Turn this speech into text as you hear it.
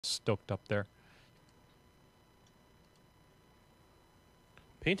stoked up there.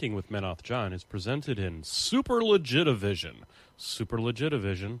 Painting with Menoth John is presented in Super Legitivision. Super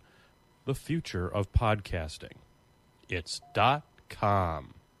Legitivision, the future of podcasting. It's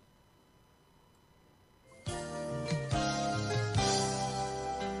 .com.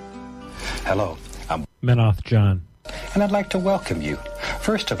 Hello, I'm Menoth John. And I'd like to welcome you.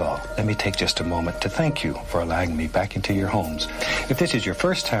 First of all, let me take just a moment to thank you for allowing me back into your homes. If this is your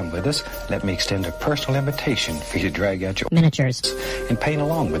first time with us, let me extend a personal invitation for you to drag out your miniatures and paint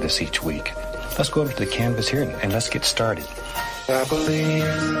along with us each week. Let's go over to the canvas here and let's get started. I believe,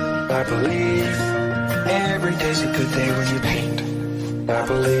 every day's a good day when you paint. I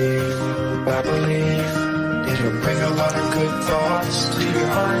believe, it'll bring a lot of good thoughts to your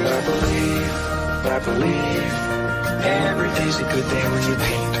heart. I believe, every day's a good day when you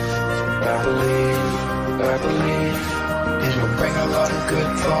paint. I believe, it'll bring a lot of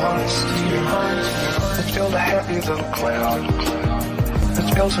good thoughts to your heart. Let's build a happy little cloud.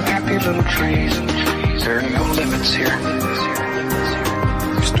 Let's build some happy little trees. There are no limits here.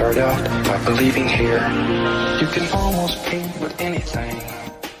 You start out by believing here. You can almost paint with anything.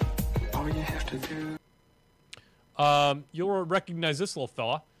 All you have to do. You'll recognize this little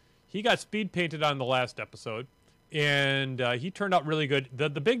fella. He got speed painted on the last episode, and he turned out really good. The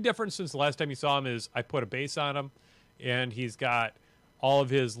big difference since the last time you saw him is I put a base on him, and he's got all of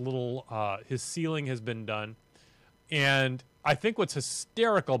his little, his ceiling has been done. And I think what's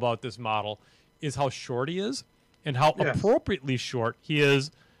hysterical about this model is how short he is and how appropriately short he is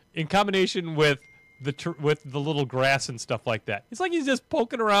in combination with the little grass and stuff like that. It's like he's just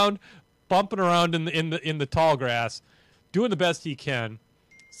poking around, bumping around in the tall grass, doing the best he can.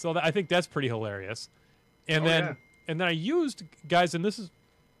 So I think that's pretty hilarious. And then I used, guys, and this is,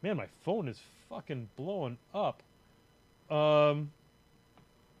 man, my phone is fucking blowing up. I'm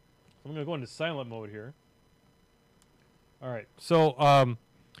going to go into silent mode here. All right. So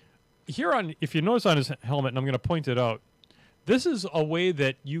here on, if you notice on his helmet, and I'm going to point it out, this is a way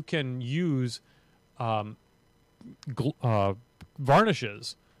that you can use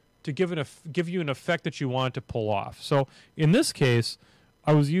varnishes to give you an effect that you want to pull off. So in this case,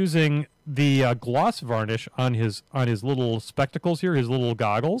 I was using the gloss varnish on his little spectacles here, his little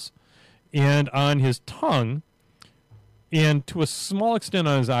goggles, and on his tongue, and to a small extent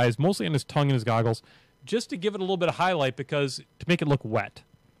on his eyes, mostly on his tongue and his goggles, just to give it a little bit of highlight to make it look wet.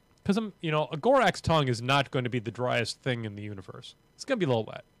 Because a Gorak's tongue is not going to be the driest thing in the universe. It's going to be a little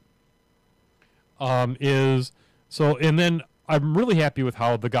wet. And then I'm really happy with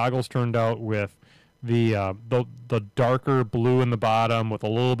how the goggles turned out with the darker blue in the bottom with a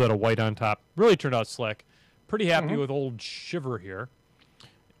little bit of white on top. Really turned out slick. Pretty happy with old Shiver here.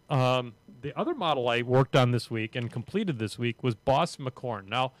 The other model I worked on this week and completed this week was Boss McCorn.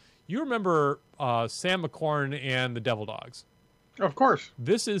 Now, you remember Sam McCorn and the Devil Dogs. Of course.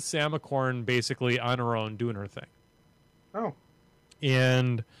 This is Sam McCorn basically on her own doing her thing. Oh.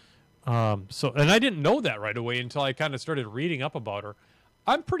 And and I didn't know that right away until I kind of started reading up about her.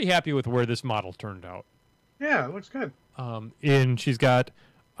 I'm pretty happy with where this model turned out. Yeah, it looks good. And she's got,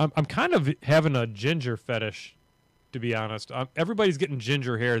 I'm kind of having a ginger fetish, to be honest. Everybody's getting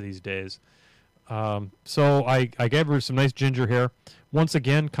ginger hair these days. So I gave her some nice ginger hair. Once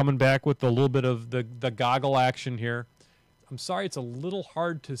again, coming back with a little bit of the goggle action here. I'm sorry, it's a little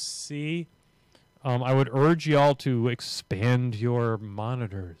hard to see. I would urge y'all to expand your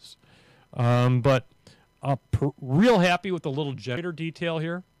monitors. But real happy with the little generator detail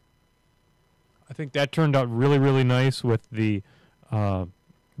here. I think that turned out really, really nice with the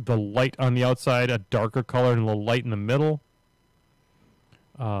light on the outside, a darker color, and a little light in the middle.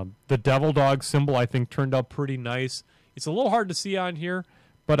 The Devil Dog symbol, I think, turned out pretty nice. It's a little hard to see on here,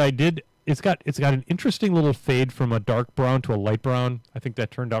 but it's got an interesting little fade from a dark brown to a light brown. I think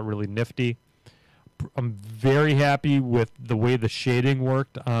that turned out really nifty. I'm very happy with the way the shading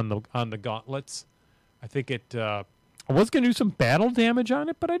worked on the gauntlets. I think I was going to do some battle damage on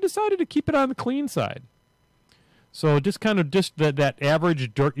it, but I decided to keep it on the clean side. So just that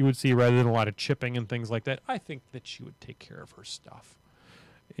average dirt you would see rather than a lot of chipping and things like that. I think that she would take care of her stuff.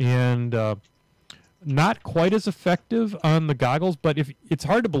 And not quite as effective on the goggles, but it's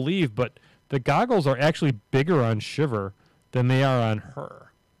hard to believe, but the goggles are actually bigger on Shiver than they are on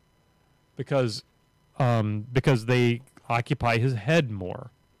her. Because they occupy his head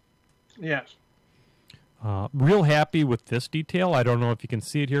more. Yes. Real happy with this detail. I don't know if you can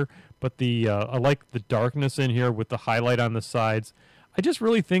see it here, but I like the darkness in here with the highlight on the sides. I just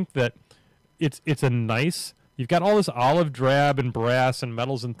really think that it's a nice. You've got all this olive drab and brass and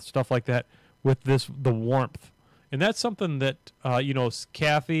metals and stuff like that with the warmth And that's something that,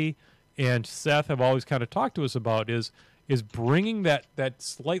 Kathy and Seth have always kind of talked to us about is bringing that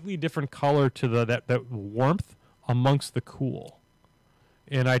slightly different color to that warmth amongst the cool.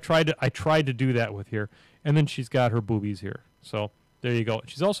 And I tried to do that with here. And then she's got her boobies here. So there you go.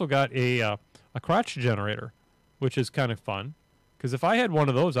 She's also got a crotch generator, which is kind of fun. Because if I had one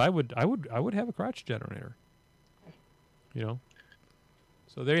of those, I would have a crotch generator. So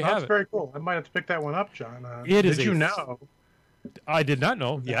there you have it. That's very cool. I might have to pick that one up, John. Did you know? I did not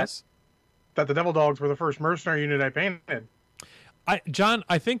know. Yes. That the Devil Dogs were the first mercenary unit I painted. John,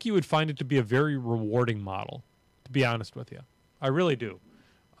 I think you would find it to be a very rewarding model. To be honest with you, I really do.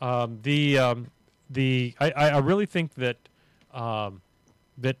 I really think that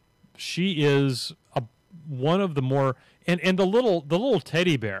that she is one of the more and the little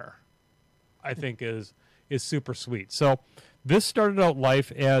teddy bear, I think is super sweet. So this started out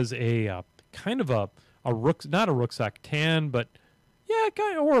life as a kind of a not a rucksack tan, but yeah,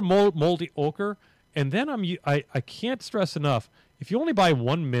 kind of, or a moldy ochre. And then I can't stress enough, if you only buy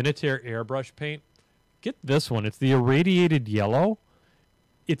one Minotaur airbrush paint, get this one. It's the irradiated yellow.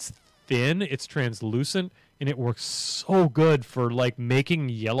 It's thin, it's translucent, and it works so good for like making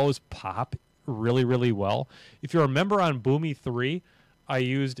yellows pop really, really well. If you remember on Boomy 3, I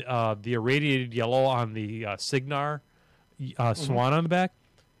used the irradiated yellow on the Signar swan on the back.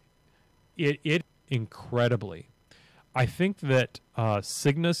 It incredibly. I think that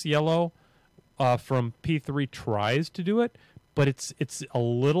Cygnus yellow from P3 tries to do it, but it's a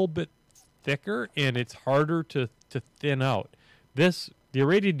little bit thicker and it's harder to thin out. The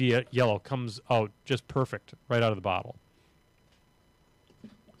irradiated yellow comes out just perfect right out of the bottle.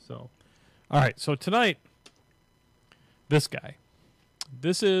 So, all right. So tonight, this guy.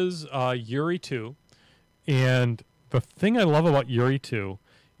 This is Yuri2, and the thing I love about Yuri2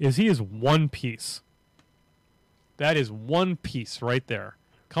 is he is one piece. That is one piece right there.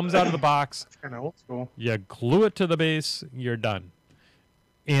 Comes out of the box. That's kind of old school. You glue it to the base, you're done.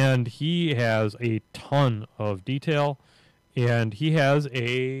 And he has a ton of detail, and he has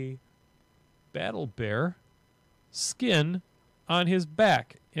a battle bear skin on his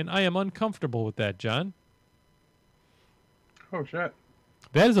back, and I am uncomfortable with that, John. Oh shit.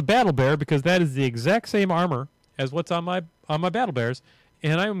 That is a battle bear because that is the exact same armor as what's on my battle bears,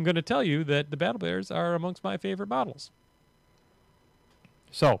 and I'm going to tell you that the battle bears are amongst my favorite models.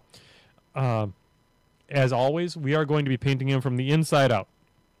 So, as always, we are going to be painting him from the inside out.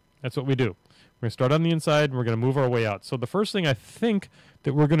 That's what we do. We're going to start on the inside, and we're going to move our way out. So the first thing I think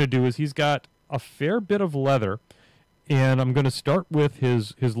that we're going to do is he's got a fair bit of leather, and I'm going to start with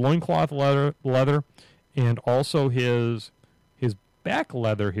his loincloth leather and also his back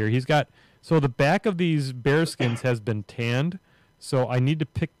leather here. He's got, so the back of these bear skins has been tanned, so I need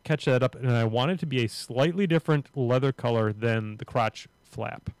to catch that up, and I want it to be a slightly different leather color than the crotch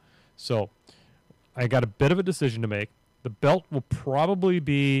flap. So I got a bit of a decision to make. The belt will probably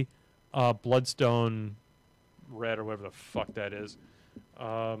be Bloodstone red or whatever the fuck that is.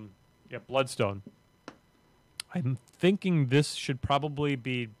 Yeah, Bloodstone. I'm thinking this should probably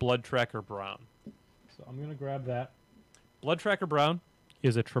be Blood Tracker Brown. So I'm going to grab that. Blood Tracker Brown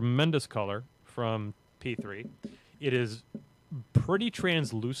is a tremendous color from P3. It is pretty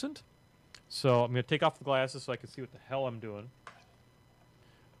translucent. So I'm going to take off the glasses so I can see what the hell I'm doing.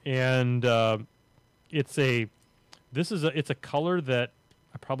 And it's a color that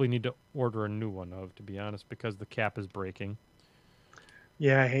I probably need to order a new one of, to be honest, because the cap is breaking.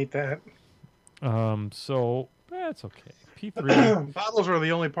 Yeah, I hate that. So that's okay. P3 bottles are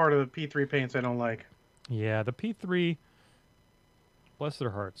the only part of the P3 paints I don't like. Yeah, the P3, bless their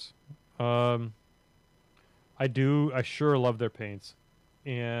hearts. I sure love their paints.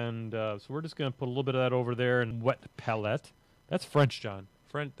 And so we're just going to put a little bit of that over there and wet palette. That's French, John.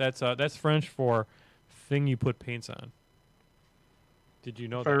 That's French for thing you put paints on. Did you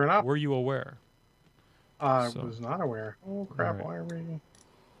know Fair that? enough. Were you aware? I was not aware. Oh, crap. Right. Why are we...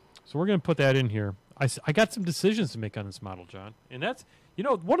 So we're going to put that in here. I got some decisions to make on this model, John. And that's,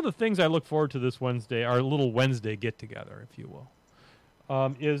 one of the things I look forward to this Wednesday, our little Wednesday get-together, if you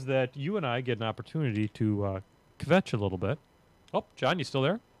will, is that you and I get an opportunity to kvetch a little bit. Oh, John, you still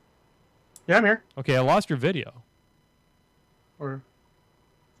there? Yeah, I'm here. Okay, I lost your video. Or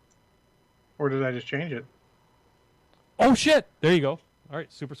did I just change it? Oh, shit! There you go. All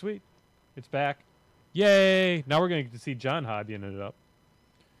right, super sweet. It's back. Yay! Now we're going to get to see John hobbying it up.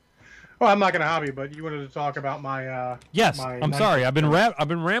 Well, I'm not going to hobby, but you wanted to talk about my... yes, I'm sorry. I've been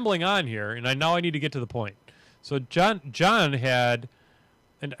rambling on here, and now I need to get to the point. So John had...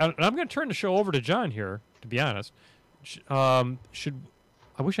 And I'm going to turn the show over to John here, to be honest. I'm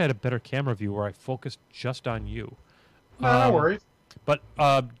I wish I had a better camera view where I focused just on you. No worries. But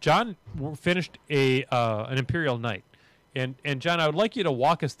John finished an Imperial Knight, and John, I would like you to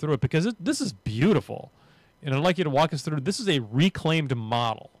walk us through it because this is beautiful, and I'd like you to walk us through. This is a reclaimed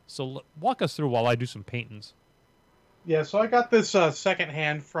model, so walk us through while I do some paintings. Yeah, so I got this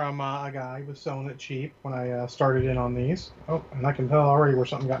secondhand from a guy who was selling it cheap when I started in on these. Oh, and I can tell already where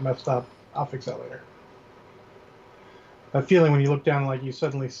something got messed up. I'll fix that later. That feeling when you look down, like you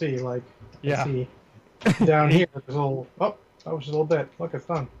suddenly see, like, Yeah. see down here, there's a little, oh, that was just a little bit. Look, it's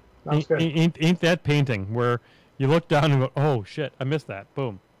done. That was good. Ain't that painting where you look down and go, oh shit, I missed that.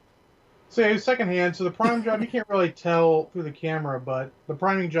 Boom. So yeah, it was secondhand. So the prime job, you can't really tell through the camera, but the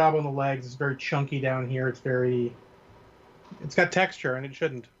priming job on the legs is very chunky down here. It's got texture, and it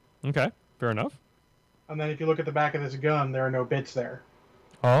shouldn't. Okay, fair enough. And then if you look at the back of this gun, there are no bits there.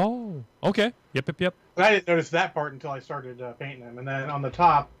 Oh, okay. Yep. But I didn't notice that part until I started painting them. And then on the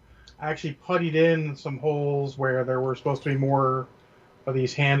top, I actually puttied in some holes where there were supposed to be more of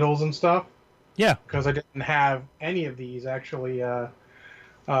these handles and stuff. Yeah. Because I didn't have any of these. Actually,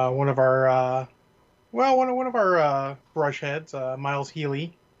 one of our brush heads, Miles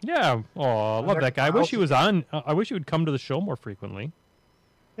Healy. Yeah. Oh, I love that guy. I wish he was on. I wish he would come to the show more frequently.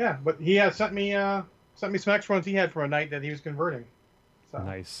 Yeah, but he has sent me some extra ones he had from a night that he was converting. So.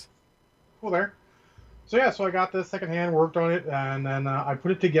 Nice. Cool there. So yeah, so I got this secondhand, worked on it, and then I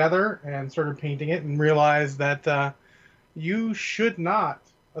put it together and started painting it, and realized that you should not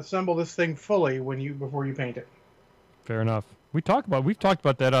assemble this thing fully before you paint it. Fair enough. We've talked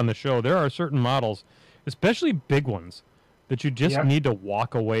about that on the show. There are certain models, especially big ones, that you just need to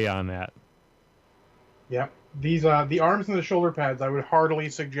walk away on that. Yep. These the arms and the shoulder pads I would heartily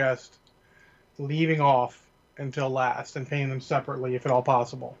suggest leaving off until last and painting them separately if at all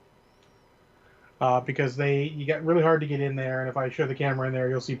possible. Because you get really hard to get in there, and if I show the camera in there,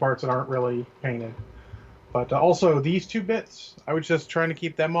 you'll see parts that aren't really painted. But also these two bits, I would just try to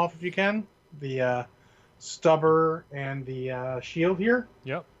keep them off if you can. The stubber and the shield here.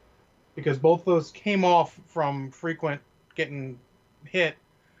 Yep. Because both those came off from frequent getting hit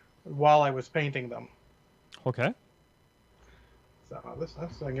while I was painting them. Okay. So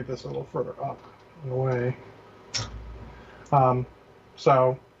I can get this a little further up in a way.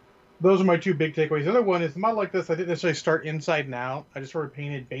 So those are my two big takeaways. The other one is, the model like this, I didn't necessarily start inside and out. I just sort of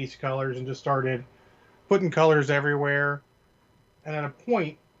painted base colors and just started putting colors everywhere. And at a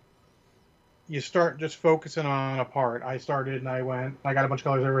point, you start just focusing on a part. I started and I got a bunch of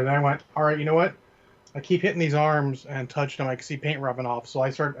colors everywhere. Then I went, all right, you know what? I keep hitting these arms and touched them. I can see paint rubbing off. So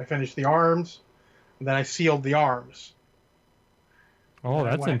I finished the arms, and then I sealed the arms. Oh,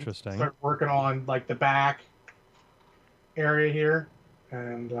 that's interesting. Start working on like the back area here,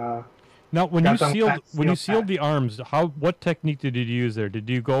 and now when you sealed the arms, what technique did you use there? Did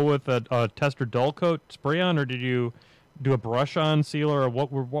you go with a tester dull coat spray on, or did you do a brush on sealer, or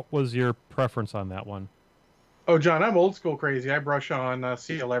what was your preference on that one? Oh, John, I'm old school crazy. I brush on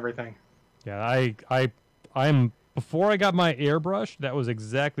seal everything. Yeah, I'm before I got my airbrush, that was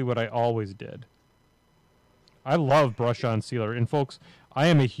exactly what I always did. I love brush on sealer, and folks, I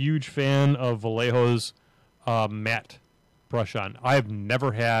am a huge fan of Vallejo's matte brush on. I've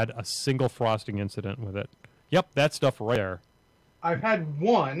never had a single frosting incident with it. Yep, that stuff right there. I've had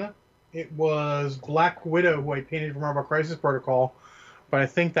one. It was Black Widow, who I painted from Marvel Crisis Protocol, but I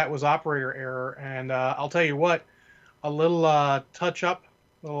think that was operator error. And I'll tell you what, a little touch up,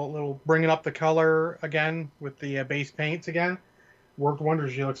 little bringing up the color again with the base paints again, worked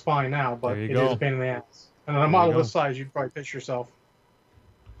wonders. She looks fine now, but it is a pain in the ass. And on a model this size, you'd probably piss yourself.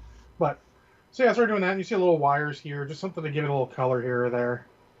 But so yeah, I started doing that, and you see little wires here, just something to give it a little color here or there.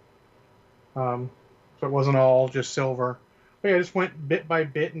 So it wasn't all just silver. But yeah, I just went bit by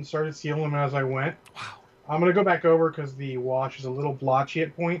bit and started sealing them as I went. Wow. I'm going to go back over because the wash is a little blotchy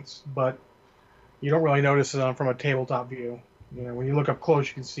at points, but you don't really notice it from a tabletop view. You know, when you look up close,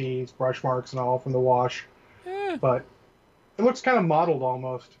 you can see it's brush marks and all from the wash. But it looks kind of mottled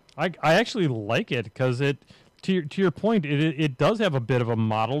almost. I actually like it because to your point, it does have a bit of a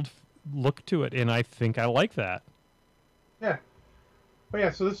mottled look to it, and I think I like that. Yeah. But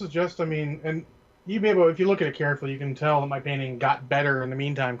yeah, so this is just, and you'd be able, if you look at it carefully, you can tell that my painting got better in the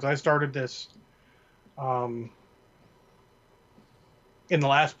meantime, because I started this in the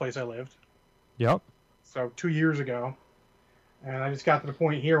last place I lived. Yep. So 2 years ago. And I just got to the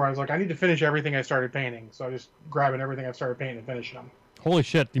point here where I was like, I need to finish everything I started painting. So I just grabbing everything I've started painting and finishing them. Holy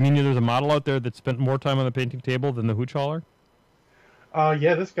shit. You mean there's a model out there that spent more time on the painting table than the hooch hauler?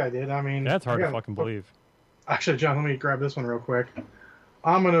 Yeah, this guy did. That's hard to fucking believe. Actually, John, let me grab this one real quick.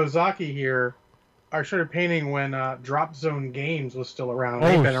 Amanozaki here I started painting when Drop Zone Games was still around. Oh,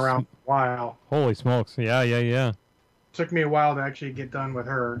 They've been around for a while. Holy smokes! Yeah, yeah, yeah. Took me a while to actually get done with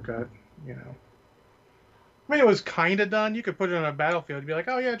her, but you know. I mean, it was kind of done. You could put it on a battlefield and be like,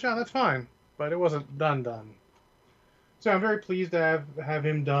 "Oh yeah, John, that's fine," but it wasn't done. So I'm very pleased to have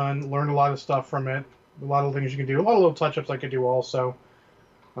him done. Learned a lot of stuff from it. A lot of things you can do. A lot of little touch-ups I could do also.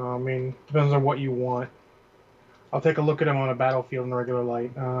 I mean, depends on what you want. I'll take a look at him on a battlefield in regular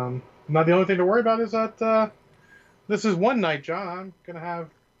light. Now the only thing to worry about is that this is one night, John. I'm gonna have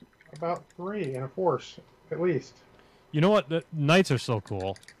about 3 in a force at least. You know what? The knights are so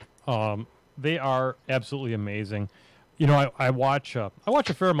cool. They are absolutely amazing. You know, I watch a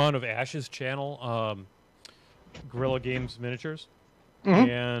fair amount of Ash's channel, Guerrilla Games Miniatures,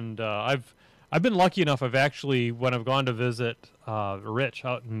 and I've been lucky enough. I've actually, when I've gone to visit Rich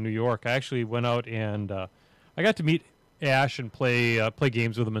out in New York, I actually went out and I got to meet Ash and play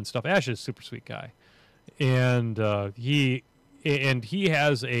games with him and stuff. Ash is a super sweet guy, and he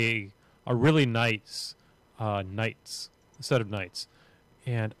has a really nice set of knights.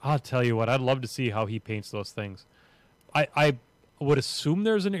 And I'll tell you what, I'd love to see how he paints those things. I would assume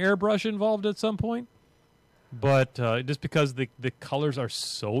there's an airbrush involved at some point, but just because the colors are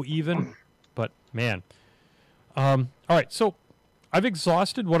so even. But man, all right. So I've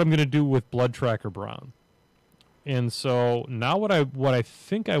exhausted what I'm going to do with Blood Tracker Brown, and so now what I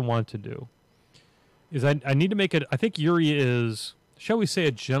think I want to do is I need to make it. I think Yuri is, shall we say,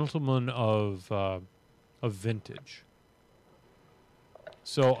 a gentleman of vintage.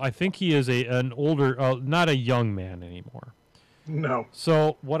 So I think he is an older, not a young man anymore. No.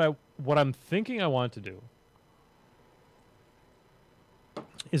 So what I'm thinking I want to do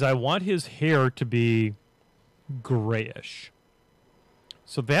is I want his hair to be grayish.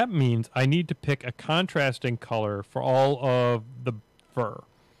 So that means I need to pick a contrasting color for all of the fur.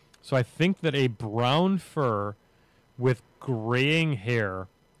 So I think that a brown fur with graying hair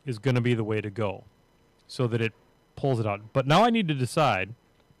is going to be the way to go, so that it pulls it out. But now I need to decide,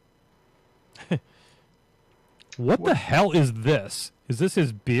 what the hell is this? Is this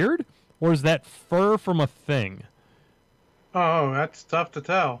his beard, or is that fur from a thing? Oh, that's tough to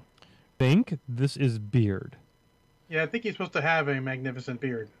tell. I think this is beard. Yeah, I think he's supposed to have a magnificent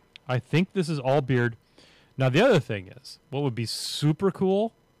beard. I think this is all beard. Now the other thing is, what would be super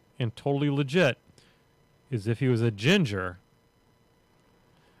cool and totally legit is if he was a ginger,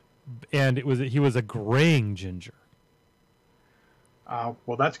 and he was a graying ginger.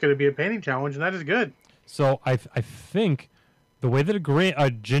 Well, that's going to be a painting challenge, and that is good. So I think the way that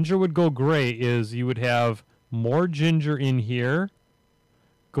a ginger would go gray is you would have more ginger in here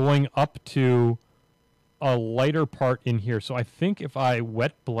going up to a lighter part in here. So I think if I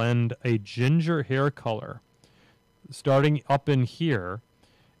wet blend a ginger hair color starting up in here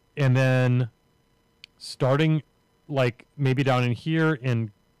and then starting like maybe down in here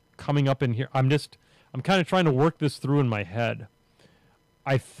and coming up in here, I'm kind of trying to work this through in my head.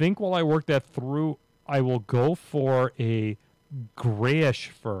 I think while I work that through, I will go for a grayish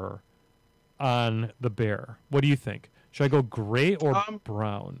fur on the bear. What do you think? Should I go gray or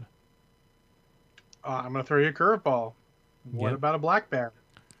brown? I'm going to throw you a curveball. What about a black bear?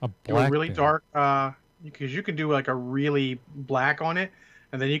 A Do black a really bear. dark, because you can do like a really black on it,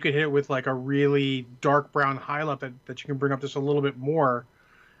 and then you could hit it with like a really dark brown highlight that you can bring up just a little bit more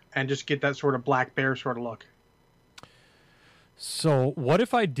and just get that sort of black bear sort of look. So what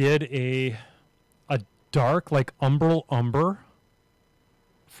if I did a dark like umbral umber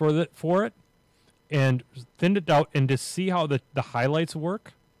for it and thinned it out and to see how the highlights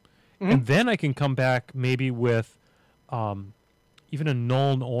work? Mm-hmm. And then I can come back maybe with even a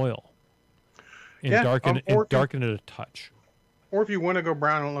Nuln oil and darken it a touch. Or if you want to go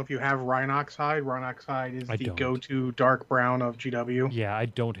brown, I don't know if you have Rhinox hide. Rhinox hide is the go-to dark brown of GW. Yeah, I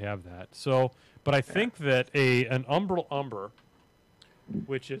don't have that. So, but I think that an umbral umber,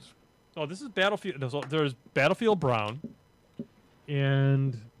 which is, this is Battlefield. There's Battlefield Brown,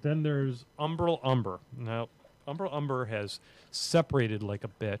 and then there's Umbral Umber. Now, Umbral Umber has separated like a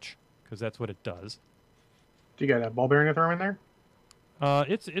bitch because that's what it does. Do you got a ball bearing to throw in there? I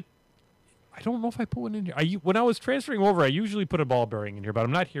don't know if I put one in here. When I was transferring over, I usually put a ball bearing in here, but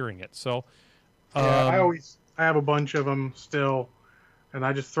I'm not hearing it. So, I have a bunch of them still, and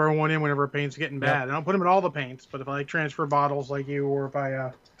I just throw one in whenever a paint's getting bad. I don't put them in all the paints, but if I transfer bottles like you, or if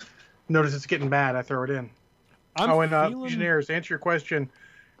I notice it's getting bad, I throw it in. Legionnaires, to answer your question,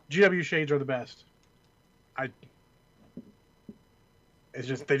 GW shades are the best.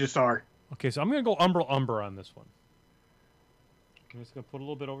 They just are. Okay, so I'm gonna go Umbral Umber on this one. I'm just gonna put a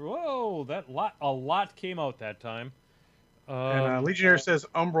little bit over. Whoa, a lot came out that time. And Legionnaire says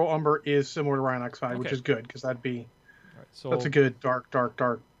Umbral Umber is similar to Rhine Oxide, which Okay. is good because that'd be All right, so that's a good dark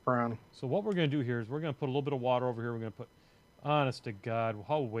brown. So what we're going to do here is we're going to put a little bit of water over here. We're going to put, honest to God,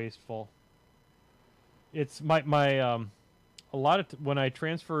 how wasteful. It's my a lot of when I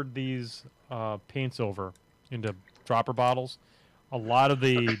transferred these paints over into dropper bottles, a lot of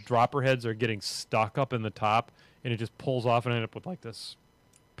the dropper heads are getting stuck up in the top, and it just pulls off, and I end up with like this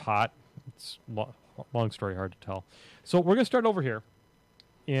pot. It's long story, hard to tell. So we're going to start over here,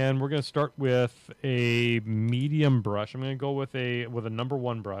 and we're going to start with a medium brush. I'm going to go with a number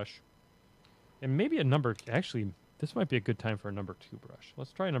 1 brush, and maybe a number. Actually, this might be a good time for a number 2 brush.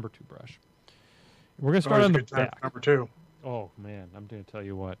 Let's try a number 2 brush. We're going to start on the back. Number 2. Oh man, I'm going to tell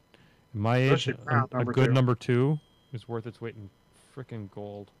you what. In my age, a good 2. number 2 is worth its weight in frickin'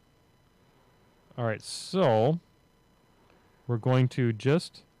 gold. All right, so we're going to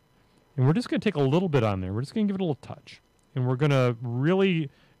we're just going to take a little bit on there. We're just going to give it a little touch, and we're going to really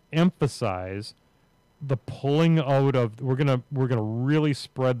emphasize the pulling out of. We're gonna really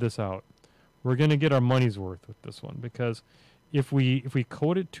spread this out. We're going to get our money's worth with this one, because if we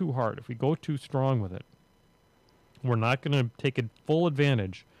coat it too hard, if we go too strong with it, we're not going to take a full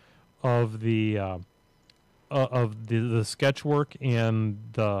advantage of the sketch work and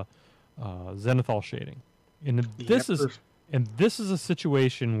the zenithal shading. And this is a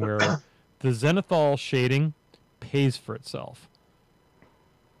situation where the zenithal shading pays for itself.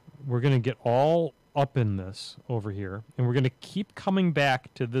 We're going to get all up in this over here, and we're going to keep coming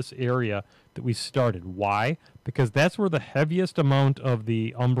back to this area that we started. Why? Because that's where the heaviest amount of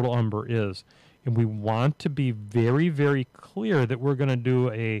the umbral umber is, and we want to be very, very clear that we're going to do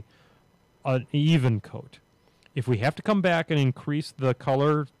an even coat. If we have to come back and increase the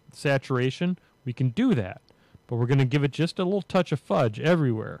color saturation, we can do that, but we're going to give it just a little touch of fudge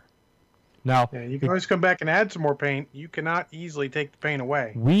everywhere. Now, yeah, you can always come back and add some more paint. You cannot easily take the paint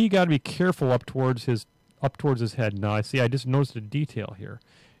away. We got to be careful up towards his head. Now, I just noticed a detail here.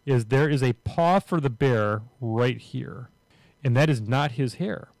 There is a paw for the bear right here, and that is not his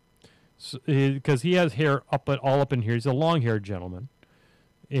hair, because he has hair all up in here. He's a long-haired gentleman,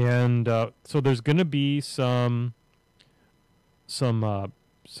 and so there's going to be some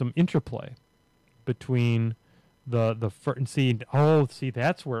interplay between the fur and see. Oh, see,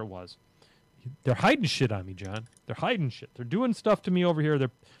 that's where it was. They're hiding shit on me, John. They're hiding shit. They're doing stuff to me over here. They're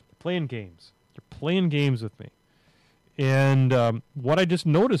playing games. They're playing games with me. And what I just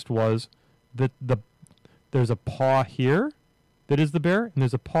noticed was that there's a paw here that is the bear, and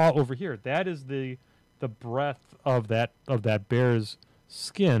there's a paw over here. That is the breadth of that bear's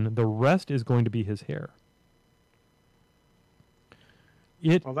skin. The rest is going to be his hair.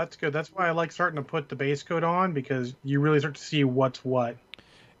 Well, that's good. That's why I like starting to put the base coat on, because you really start to see what's what.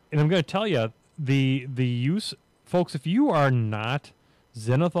 And I'm going to tell you, the use, folks, if you are not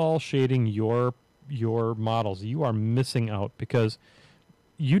zenithal shading your models, you are missing out, because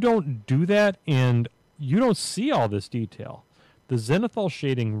you don't do that and you don't see all this detail. The zenithal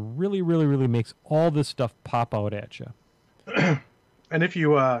shading really, really, really makes all this stuff pop out at you. And if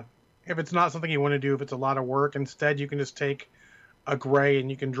it's not something you want to do, if it's a lot of work, instead you can just take a gray and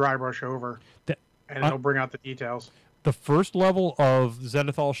you can dry brush over, and it'll bring out the details. The first level of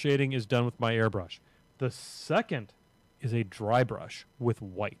zenithal shading is done with my airbrush. The second is a dry brush with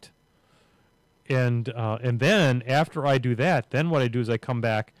white. And then after I do that, then what I do is I come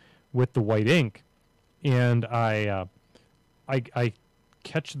back with the white ink, and I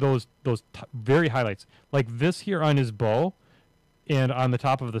catch those very highlights, like this here on his bow, and on the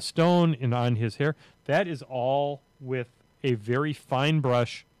top of the stone, and on his hair. That is all with a very fine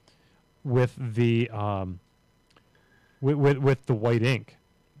brush with the with the white ink,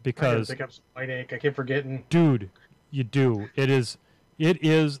 because I pick up some white ink. I keep forgetting. Dude, you do. It is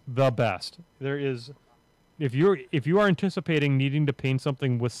the best. There is, if you are anticipating needing to paint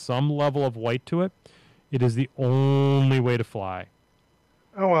something with some level of white to it, it is the only way to fly.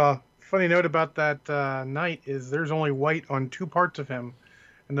 Oh, funny note about that knight is there's only white on 2 parts of him,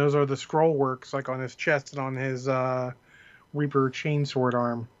 and those are the scroll works, like on his chest and on his Reaper chainsword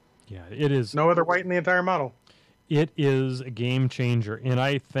arm. Yeah, it is. No other white in the entire model. It is a game changer, and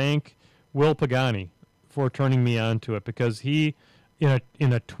I thank Will Pagani for turning me on to it, because he, in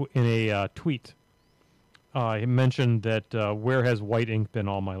a tweet, he mentioned that where has white ink been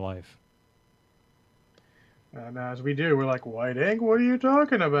all my life? And as we do, we're like, white ink? What are you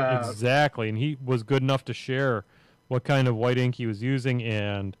talking about? Exactly, and he was good enough to share what kind of white ink he was using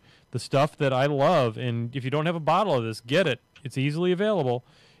and the stuff that I love. And if you don't have a bottle of this, get it. It's easily available.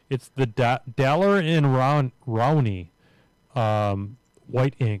 It's the Daller and Rowney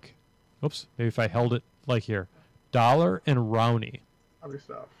white ink. Oops, maybe if I held it like here. Dollar and Rowney. Hobby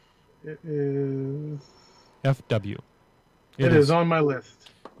stuff. It is. FW. It is on my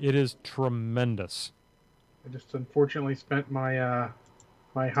list. It is tremendous. I just unfortunately spent my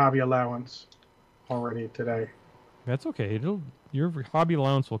my hobby allowance already today. That's okay. Your hobby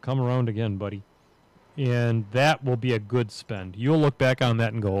allowance will come around again, buddy. And that will be a good spend. You'll look back on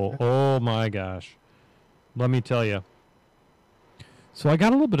that and go, oh my gosh. Let me tell you. So I got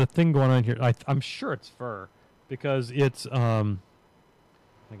a little bit of thing going on here. I'm sure it's fur because it's I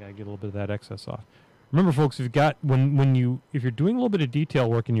gotta get a little bit of that excess off. Remember, folks, if you've got if you're doing a little bit of detail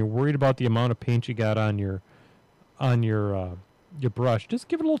work and you're worried about the amount of paint you got on your brush, just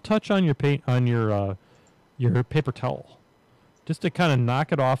give it a little touch on your paint on your paper towel, just to kind of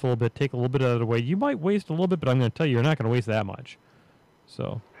knock it off a little bit, take a little bit out of the way. You might waste a little bit, but I'm going to tell you, you're not going to waste that much.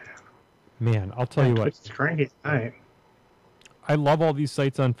 So, man, I'll tell you what. It's cranky tonight. I love all these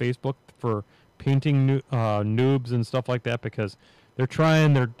sites on Facebook for painting noobs and stuff like that because they're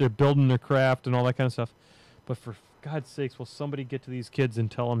trying, they're building their craft and all that kind of stuff. But for God's sakes, will somebody get to these kids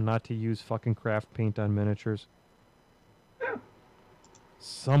and tell them not to use fucking craft paint on miniatures? Yeah.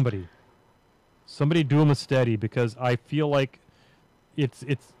 Somebody do them a steady because I feel like it's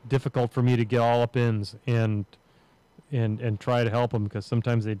difficult for me to get all up ins and try to help them because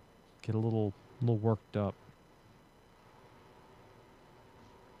sometimes they get a little worked up.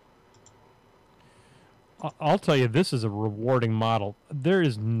 I'll tell you, this is a rewarding model. There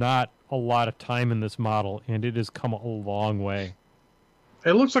is not a lot of time in this model, and it has come a long way.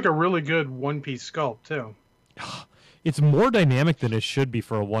 It looks like a really good one-piece sculpt, too. It's more dynamic than it should be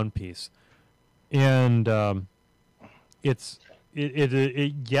for a one-piece. And yes, it's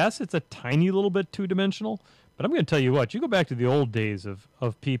a tiny little bit two-dimensional, but I'm going to tell you what, you go back to the old days of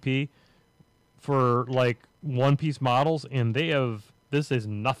PP for, like, one-piece models, and this is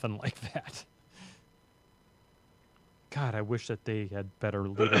nothing like that. God, I wish that they had better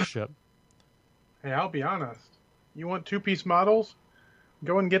leadership. Hey, I'll be honest. You want two-piece models?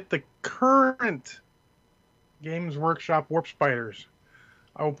 Go and get the current Games Workshop Warp Spiders.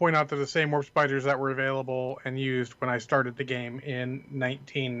 I will point out they're the same Warp Spiders that were available and used when I started the game in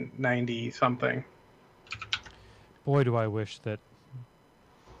 1990-something. Boy, do I wish that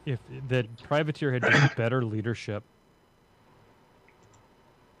Privateer had just better leadership.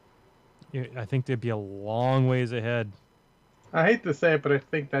 I think they'd be a long ways ahead. I hate to say it, but I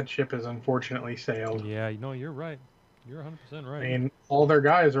think that ship has unfortunately sailed. Yeah, you're right. You're 100% right. I mean, all their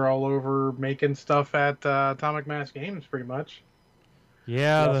guys are all over making stuff at Atomic Mass Games, pretty much.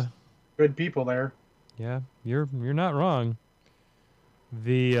 Yeah, good people there. Yeah, you're not wrong.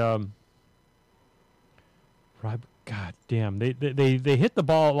 God damn, they hit the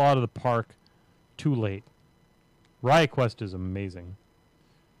ball out of the park too late. Riot Quest is amazing.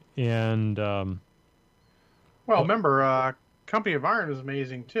 And remember, Company of Iron is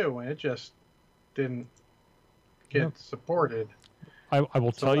amazing too, and it just didn't get supported. I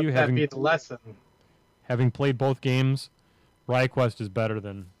will tell you, that be the lesson. Having played both games, Riot Quest is better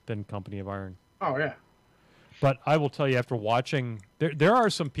than Company of Iron. Oh yeah. But I will tell you, after watching, there are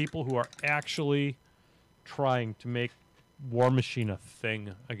some people who are actually trying to make War Machine a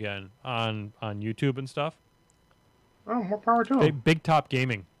thing again on YouTube and stuff. Oh, more power to them. Big Top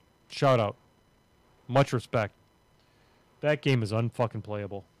Gaming. Shout out. Much respect. That game is unfucking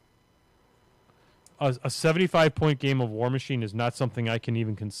playable. A 75-point game of War Machine is not something I can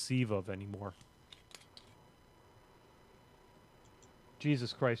even conceive of anymore.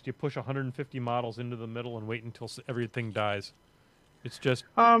 Jesus Christ, you push 150 models into the middle and wait until everything dies. It's just...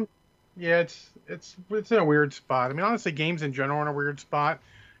 Yeah, it's in a weird spot. I mean, honestly, games in general are in a weird spot.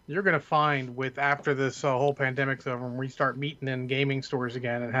 You're going to find after this whole pandemic's over and we start meeting in gaming stores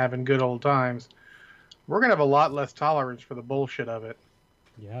again and having good old times, we're going to have a lot less tolerance for the bullshit of it.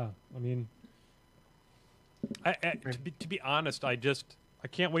 Yeah, I mean, to be honest, I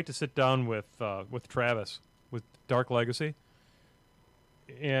can't wait to sit down with Travis, with Dark Legacy,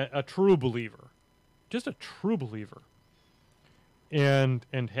 and a true believer, just a true believer, and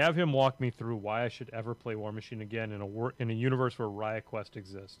have him walk me through why I should ever play War Machine again in a universe where Riot Quest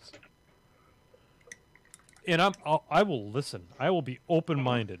exists. And I will listen. I will be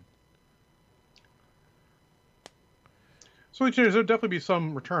open-minded. So there'll definitely be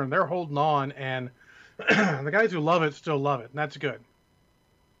some return. They're holding on, and the guys who love it still love it, and that's good.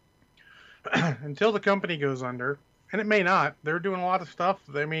 Until the company goes under, and it may not. They're doing a lot of stuff.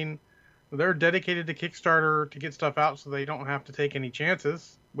 I mean, they're dedicated to Kickstarter to get stuff out so they don't have to take any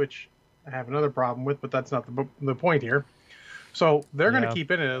chances, which I have another problem with, but that's not the point here. So they're going to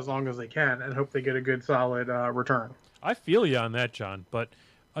keep in it as long as they can and hope they get a good, solid return. I feel you on that, John, but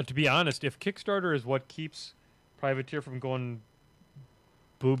to be honest, if Kickstarter is what keeps Privateer from going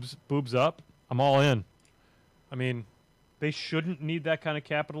boobs up, I'm all in. I mean, they shouldn't need that kind of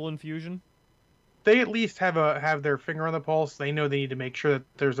capital infusion. They at least have their finger on the pulse. They know they need to make sure that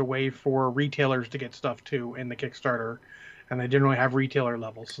there's a way for retailers to get stuff too in the Kickstarter, and they generally have retailer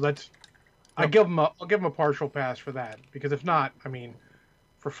levels. So that's I'll give them a partial pass for that, because if not, I mean,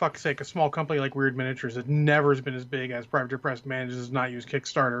 for fuck's sake, a small company like Weird Miniatures that never has been as big as Privateer Press manages to not use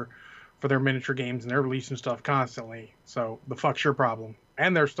Kickstarter for their miniature games, and they're releasing stuff constantly. So the fuck's your problem?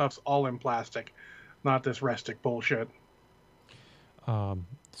 And their stuff's all in plastic, not this rustic bullshit.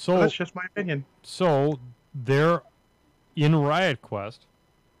 So that's just my opinion. So they're in Riot Quest,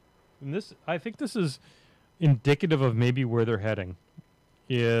 and I think this is indicative of maybe where they're heading.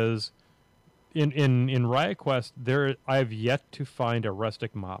 Is in Riot Quest, I've yet to find a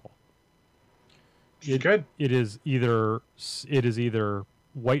rustic model. Good. It is either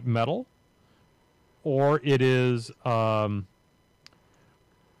white metal, or it is or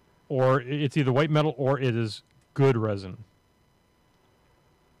it's either white metal or it is good resin.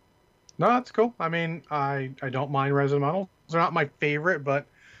 No, that's cool. I mean, I don't mind resin models. They're not my favorite, but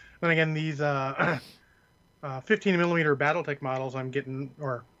then again, these 15 millimeter BattleTech models I'm getting,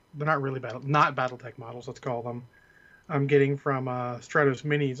 or they're not really not BattleTech models, let's call them. I'm getting from Stratos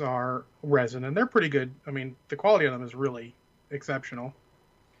Minis are resin, and they're pretty good. I mean, the quality of them is really exceptional.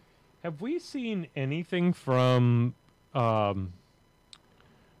 Have we seen anything from Black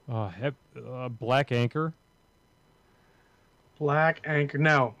Anchor? Black Anchor?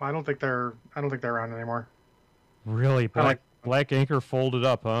 No, I don't think they're around anymore. Really, Black Anchor folded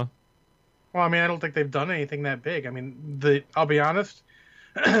up, huh? Well, I mean, I don't think they've done anything that big. I mean, I'll be honest,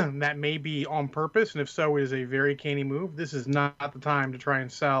 that may be on purpose, and if so, it is a very canny move. This is not the time to try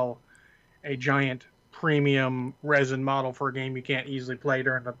and sell a giant premium resin model for a game you can't easily play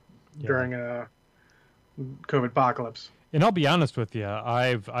during a COVID apocalypse. And I'll be honest with you,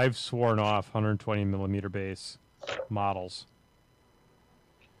 I've sworn off 120 millimeter base models.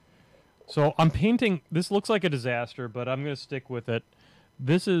 So I'm painting. This looks like a disaster, but I'm going to stick with it.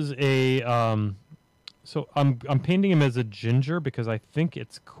 This is a so I'm painting him as a ginger because I think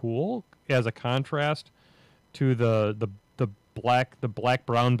it's cool as a contrast to the black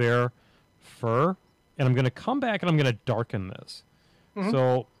brown bear fur, and I'm going to come back and I'm going to darken this. Mm-hmm.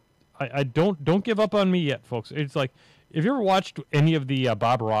 So I don't give up on me yet, folks. It's like, have you ever watched any of the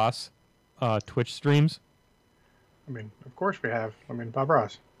Bob Ross Twitch streams? I mean, of course we have. I mean, Bob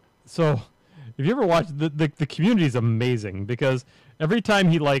Ross. So, if you ever watch, the community is amazing, because every time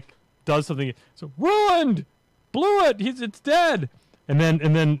he does something, so ruined, blew it, it's dead, and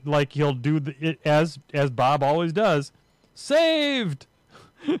then he'll do it as Bob always does, saved.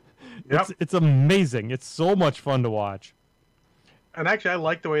 Yep. It's amazing. It's so much fun to watch. And actually, I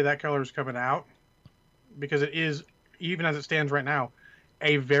like the way that color is coming out, because it is, even as it stands right now,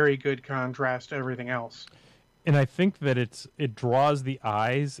 a very good contrast to everything else. And I think that it draws the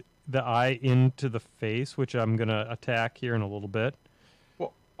eye into the face, which I'm going to attack here in a little bit.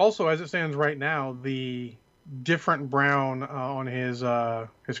 Well, also, as it stands right now, the different brown on his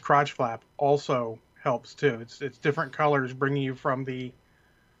crotch flap also helps too. It's different colors, bringing you from the,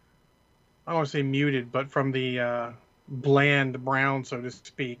 I don't want to say muted, but from the bland brown, so to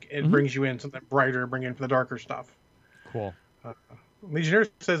speak. It brings you in something brighter, bring in for the darker stuff. Cool. Legionnaire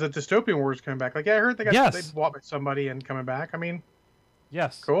says that Dystopian Wars is coming back. Like, yeah, I heard they bought by somebody and coming back. I mean,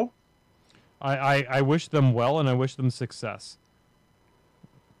 yes, cool. I wish them well, and I wish them success.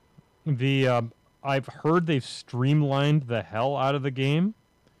 I've heard they've streamlined the hell out of the game,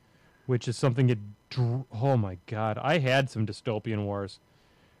 which is something oh my god, I had some Dystopian Wars.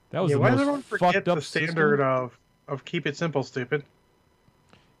 That was the most fucked up the standard system. of keep it simple, stupid.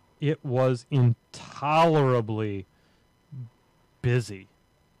 It was intolerably busy.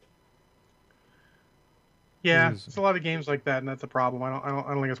 Yeah, it's a lot of games like that, and that's a problem. I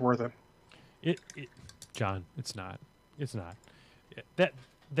don't think it's worth it. John, it's not. It's not.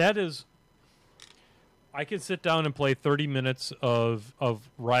 That is. I can sit down and play 30 minutes of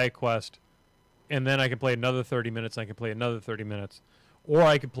Riot Quest, and then I can play another 30 minutes. I can play another 30 minutes, or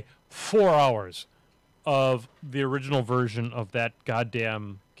I could play 4 hours of the original version of that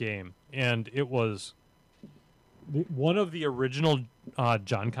goddamn game, and it was one of the original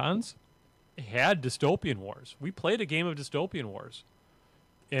John Cons had Dystopian Wars. We played a game of Dystopian Wars,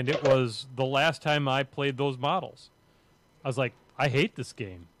 and it was the last time I played those models. I was like, I hate this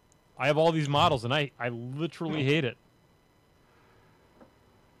game. I have all these models, and I literally hate it.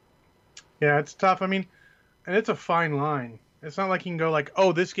 Yeah, it's tough. I mean, and it's a fine line. It's not like you can go like,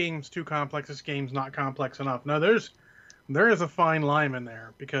 oh, this game's too complex, this game's not complex enough. No, there is a fine line in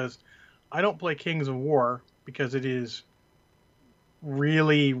there, because I don't play Kings of War, because it is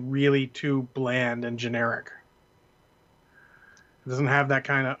really, really too bland and generic. It doesn't have that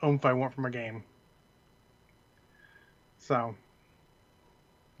kind of oomph I want from a game. So.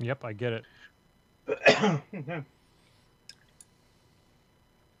 Yep, I get it. Okay,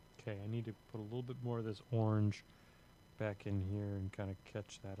 I need to put a little bit more of this orange back in here and kind of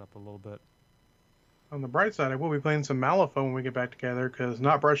catch that up a little bit. On the bright side, I will be playing some Malifaux when we get back together, because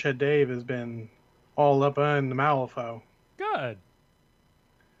Not Brushhead Dave has been all up in the Malifaux. Good.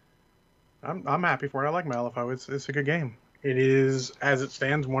 I'm happy for it. I like Malifaux. It's a good game. It is, as it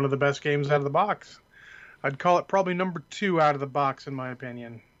stands, one of the best games out of the box. I'd call it probably number 2 out of the box, in my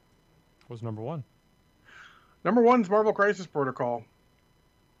opinion. What's number 1? Number 1 is Marvel Crisis Protocol.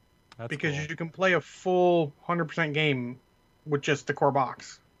 That's because cool. you can play a full 100% game with just the core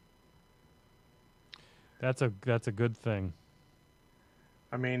box. That's a good thing.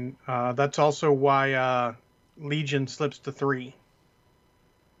 I mean, that's also why Legion slips to 3.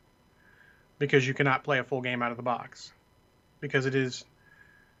 Because you cannot play a full game out of the box. Because it is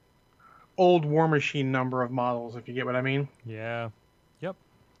old War Machine number of models, if you get what I mean. Yeah. Yep.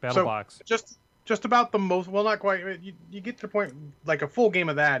 Battle box. Just about the most, well, not quite. You get to the point, like a full game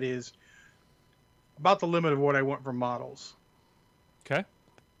of that is about the limit of what I want from models. Okay.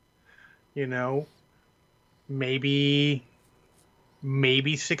 You know, maybe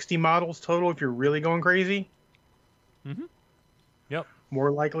 60 models total if you're really going crazy. Mm-hmm. Yep.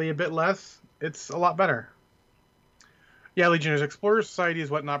 More likely a bit less. It's a lot better. Yeah, Legionnaires Explorer Society is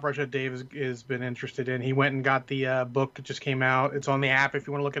what Not Brushhead Dave has been interested in. He went and got the book that just came out. It's on the app if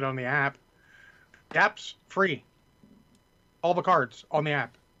you want to look at it on the app. The app's free. All the cards on the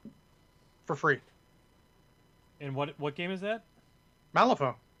app. For free. And what game is that?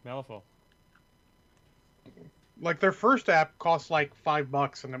 Malifaux. Malifaux. Like, their first app cost like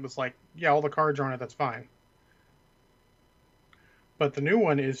 $5, and it was like, yeah, all the cards are on it, that's fine. But the new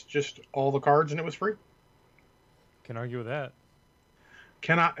one is just all the cards, and it was free. Can argue with that.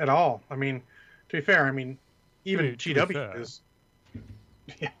 Cannot at all. I mean, to be fair, I mean, even To be GW is...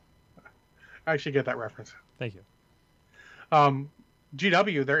 Yeah. I actually get that reference. Thank you.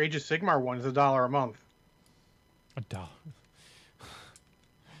 GW, their Age of Sigmar one is $1 a month. $1.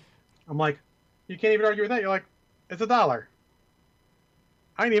 I'm like, you can't even argue with that. You're like, it's $1.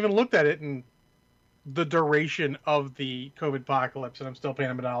 I ain't even looked at it in the duration of the COVID apocalypse, and I'm still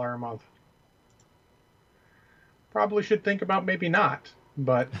paying them $1 a month. Probably should think about maybe not,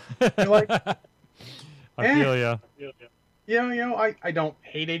 but you're like, I feel ya. Yeah, I don't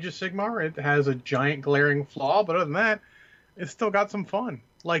hate Age of Sigmar. It has a giant glaring flaw, but other than that, it's still got some fun.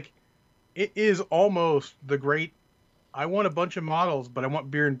 Like, it is almost the great, I want a bunch of models, but I want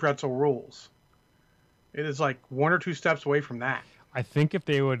beer and pretzel rules. It is like 1 or 2 steps away from that. I think if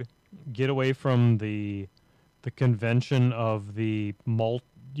they would get away from the convention of the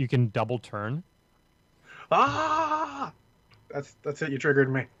you can double turn. Ah! That's it, you triggered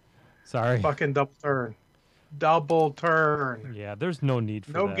me. Sorry. Fucking double turn. Double turn. Yeah, there's no need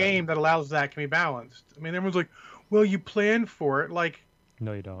for that. No game that allows that can be balanced. I mean, everyone's like, well, you planned for it. Like,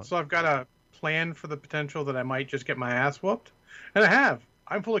 no, you don't. So I've got to plan for the potential that I might just get my ass whooped. And I have.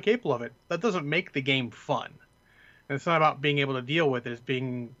 I'm fully capable of it. That doesn't make the game fun. And it's not about being able to deal with it. It's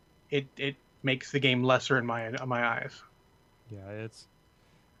being... It makes the game lesser in my eyes. Yeah,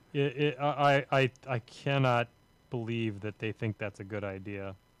 I cannot believe that they think that's a good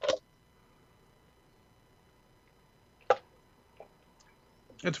idea.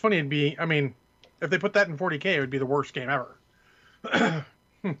 It's funny, I mean, if they put that in 40K, it would be the worst game ever.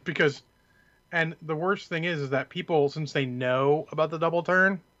 Because, and the worst thing is that people, since they know about the double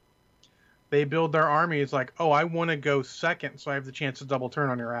turn, they build their armies like, oh, I want to go second, so I have the chance to double turn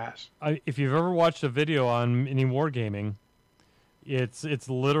on your ass. If you've ever watched a video on any wargaming, it's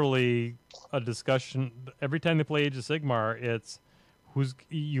literally a discussion. Every time they play Age of Sigmar, it's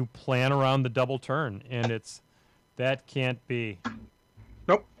you plan around the double turn, and that can't be.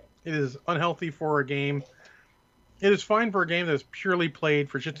 Nope. It is unhealthy for a game. It is fine for a game that is purely played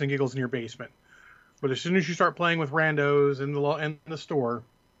for shits and giggles in your basement. But as soon as you start playing with randos in the store,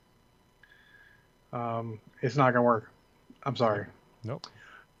 it's not going to work. I'm sorry. Nope.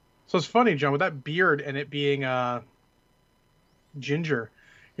 So it's funny, John, with that beard and it being ginger,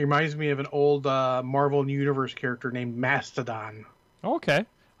 it reminds me of an old Marvel Universe character named Mastodon. Okay.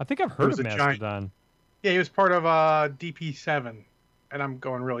 I think I've heard of Mastodon. Yeah, he was part of DP7. And I'm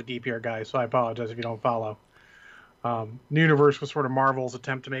going really deep here, guys, so I apologize if you don't follow. New Universe was sort of Marvel's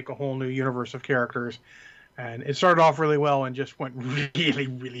attempt to make a whole new universe of characters. And it started off really well and just went really,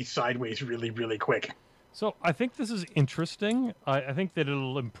 really sideways really, really quick. So I think this is interesting. I think that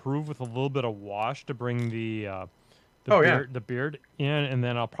it'll improve with a little bit of wash to bring the beard in, and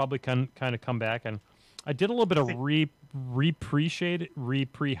then I'll probably kind of come back and I did a little bit of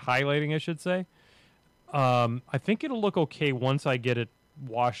pre-highlighting, I should say. I think it'll look okay once I get it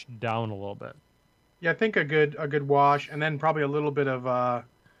washed down a little bit. Yeah, I think a good wash, and then probably a little bit of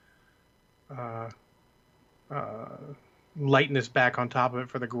lightness back on top of it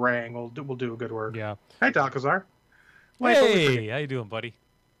for the graying will do a good work. Yeah. Hi, Dalcazar. Hey, how you doing, buddy?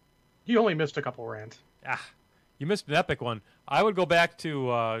 You only missed a couple rants. You missed an epic one. I would go back to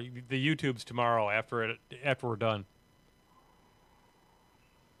the YouTubes tomorrow after we're done.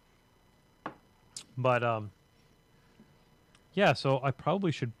 But yeah, so I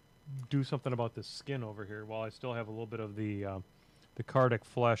probably should do something about this skin over here while I still have a little bit of the Cardiac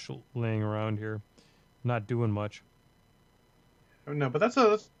flesh laying around here, not doing much. No, but that's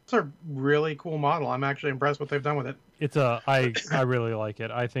a really cool model. I'm actually impressed what they've done with it. I really like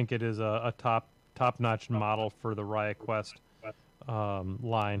it. I think it is a top-notch model for the Riot Quest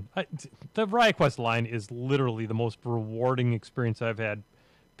line. The Riot Quest line is literally the most rewarding experience I've had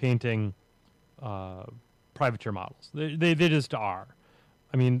painting privateer models. They just are.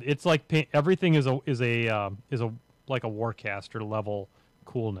 I mean, it's like everything is like a Warcaster level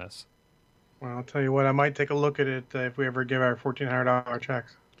coolness. Well, I'll tell you what, I might take a look at it if we ever give our $1,400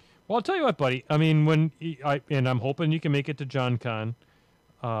 checks. Well, I'll tell you what, buddy. I mean, and I'm hoping you can make it to John Con,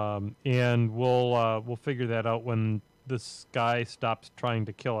 and we'll figure that out when this guy stops trying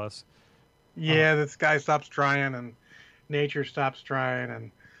to kill us. Yeah, this guy stops trying, and nature stops trying,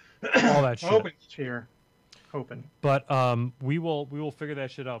 and all that shit. Hoping it's here. Hoping. But we will figure that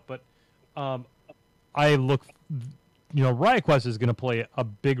shit out. But I look. Riot Quest is going to play a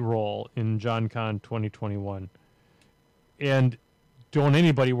big role in John Con 2021. And don't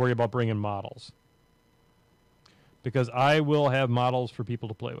anybody worry about bringing models. Because I will have models for people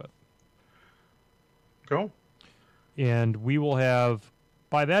to play with. Cool. And we will have,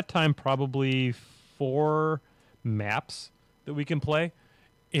 by that time, probably 4 maps that we can play.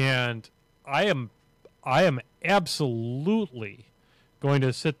 And I am absolutely going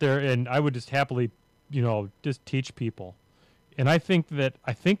to sit there and I would just happily just teach people. And I think that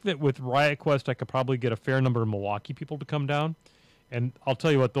with Riot Quest, I could probably get a fair number of Milwaukee people to come down. And I'll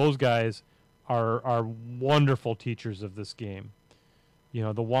tell you what, those guys are wonderful teachers of this game. The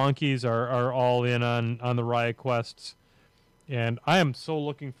Wonkies are all in on the Riot Quests. And I am so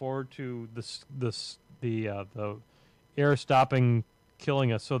looking forward to the air stopping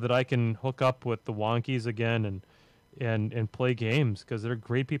killing us so that I can hook up with the Wonkies again and play games because they're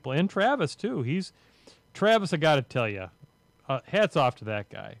great people. And Travis too. Travis, I got to tell you, hats off to that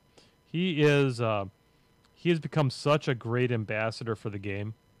guy. He has become such a great ambassador for the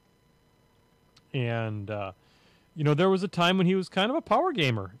game. And there was a time when he was kind of a power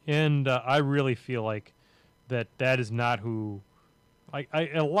gamer, and I really feel like that is not who.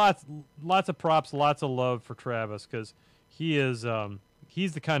 Lots of props, lots of love for Travis because he is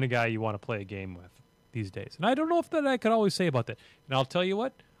he's the kind of guy you want to play a game with these days. And I don't know if that I could always say about that. And I'll tell you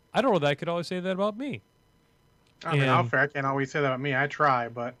what, I don't know that I could always say that about me. I mean, I can't always say that about me. I try,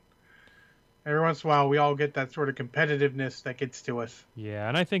 but every once in a while we all get that sort of competitiveness that gets to us. Yeah,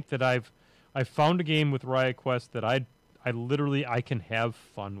 and I think that I've found a game with Riot Quest that I literally can have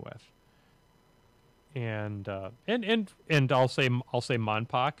fun with. And I'll say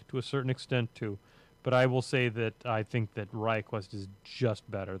Monpok to a certain extent too, but I will say that I think that Riot Quest is just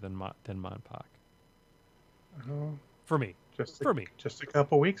better than Monpok. For me. Just a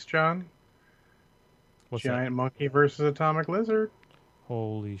couple weeks, John. What's Giant that? Monkey versus Atomic Lizard.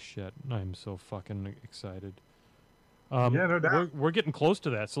 Holy shit! I'm so fucking excited. Yeah, no doubt. We're getting close to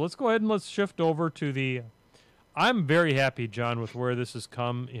that, so let's go ahead and let's shift over to the. I'm very happy, John, with where this has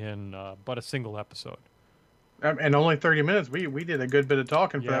come in but a single episode. And only 30 minutes. We did a good bit of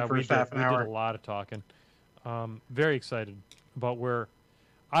talking for that first half an hour. We did a lot of talking. Very excited about where.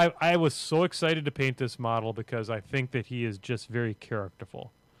 I was so excited to paint this model because I think that he is just very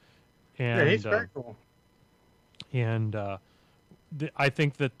characterful. And, yeah, he's very cool. And I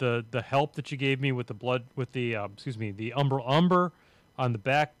think that the help that you gave me with the umber on the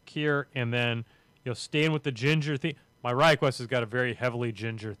back here, and then staying with the ginger theme. My Riot Quest has got a very heavily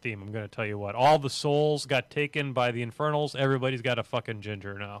ginger theme. I'm going to tell you what. All the souls got taken by the Infernals. Everybody's got a fucking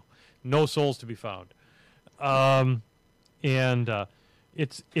ginger now. No souls to be found.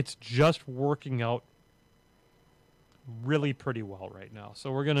 It's just working out really pretty well right now.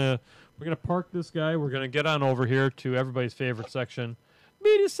 So we're gonna park this guy. We're gonna get on over here to everybody's favorite section,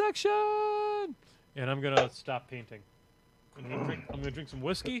 media section, and I'm gonna stop painting. I'm gonna drink some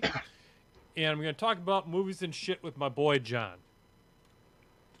whiskey, and I'm going to talk about movies and shit with my boy John.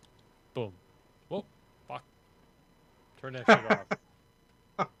 Boom. Whoa, fuck. Turn that shit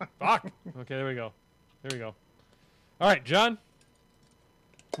off. Fuck. Okay, there we go. There we go. All right, John.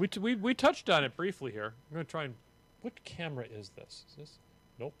 We touched on it briefly here. I'm going to try and... What camera is this? Is this...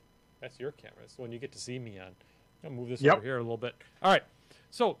 Nope. That's your camera. It's the one you get to see me on. I'm going to move this over here a little bit. All right.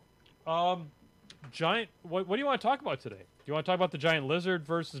 So, giant... What do you want to talk about today? Do you want to talk about the giant lizard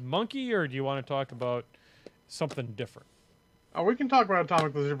versus monkey, or do you want to talk about something different? We can talk about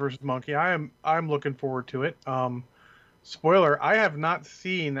Atomic Lizard versus Monkey. I'm looking forward to it. Spoiler, I have not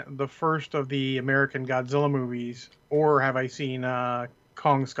seen the first of the American Godzilla movies, or have I seen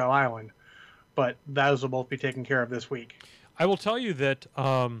Kong Skull Island, but those will both be taken care of this week. I will tell you that,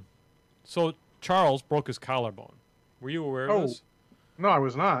 so Charles broke his collarbone. Were you aware of this? No, I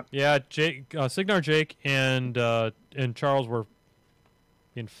was not. Yeah, Jake, Signar Jake and Charles were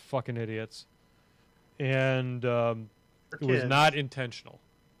being fucking idiots. And it was not intentional.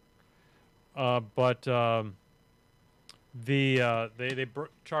 But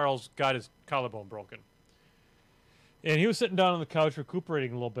Charles got his collarbone broken. And he was sitting down on the couch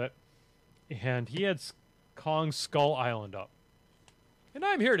recuperating a little bit, and he had Kong Skull Island up. And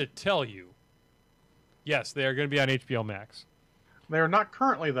I'm here to tell you, yes, they are going to be on HBO Max. They are not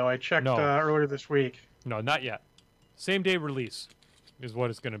currently, though. I checked earlier this week. No, not yet. Same day release is what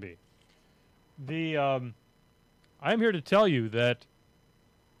it's going to be. I'm here to tell you that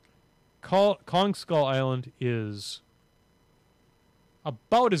Kong Skull Island is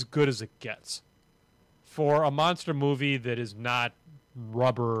about as good as it gets for a monster movie that is not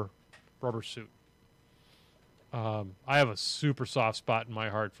rubber suit. I have a super soft spot in my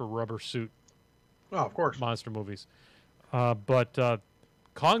heart for rubber suit. Oh, of course. Monster movies. But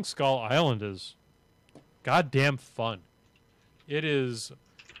Kong Skull Island is goddamn fun. It is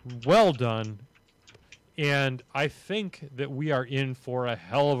well done. And I think that we are in for a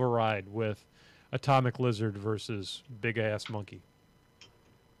hell of a ride with Atomic Lizard versus Big Ass Monkey.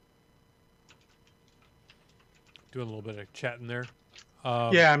 Doing a little bit of chatting there.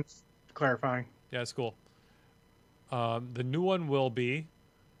 Yeah, I'm clarifying. Yeah, it's cool. The new one will be...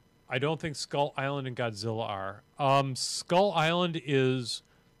 I don't think Skull Island and Godzilla are. Skull Island is,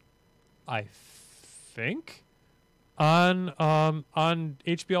 I think, on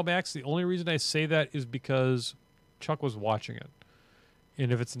HBO Max. The only reason I say that is because Chuck was watching it,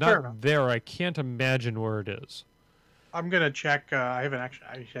 and if it's not there, I can't imagine where it is. I'm gonna check. I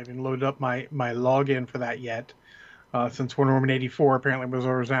haven't loaded up my login for that yet. Since Wonder Woman 84 apparently was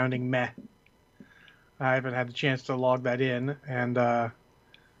a resounding meh. I haven't had the chance to log that in, and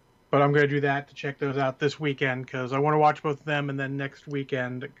but I'm going to do that to check those out this weekend because I want to watch both of them, and then next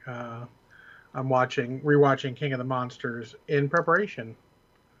weekend I'm rewatching King of the Monsters in preparation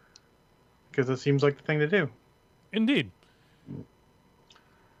because it seems like the thing to do. Indeed.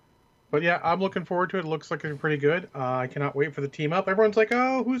 But yeah, I'm looking forward to it. It looks like it's pretty good. I cannot wait for the team up. Everyone's like,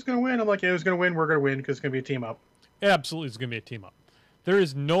 "Oh, who's going to win?" I'm like, "Yeah, who's going to win? We're going to win because it's going to be a team up." Absolutely, it's going to be a team up. There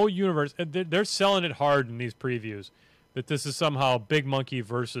is no universe. They're selling it hard in these previews that this is somehow Big Monkey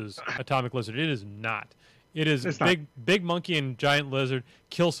versus Atomic Lizard. It is not. It is Big Monkey and Giant Lizard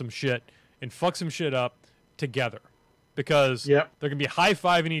kill some shit and fuck some shit up together because they're going to be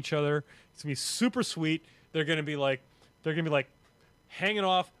high-fiving each other. It's going to be super sweet. They're going to be like hanging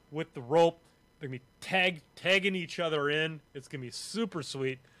off with the rope. They're going to be tagging each other in. It's going to be super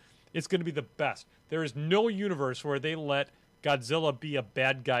sweet. It's going to be the best. There is no universe where they let Godzilla be a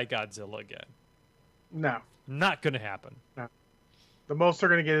bad guy Godzilla again. No. Not going to happen. No. The most they're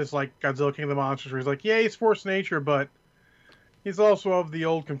going to get is like Godzilla King of the Monsters, where he's like, yeah, he's force nature, but he's also of the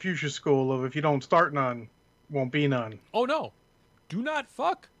old Confucius school of if you don't start none, won't be none. Oh, no. Do not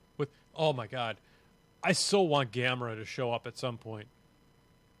fuck with... Oh, my God. I so want Gamera to show up at some point.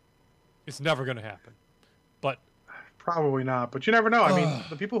 It's never going to happen. But... Probably not, but you never know. I mean,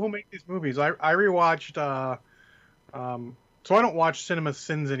 the people who make these movies, I rewatched... So I don't watch Cinema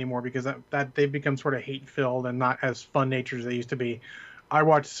Sins anymore because that they've become sort of hate-filled and not as fun-natured as they used to be. I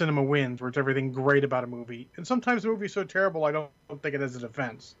watch Cinema Wins, where it's everything great about a movie. And sometimes the movie's so terrible, I don't think it has a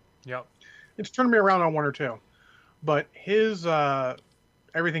defense. Yep. It's turned me around on one or two. But his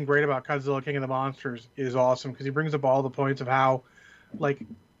everything great about Godzilla King of the Monsters is awesome because he brings up all the points of how, like,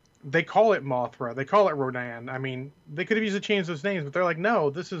 they call it Mothra, they call it Rodan. I mean, they could have used to change those names, but they're like, no,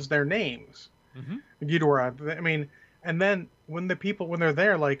 this is their names. Mm-hmm. Ghidorah. I mean... And then when they're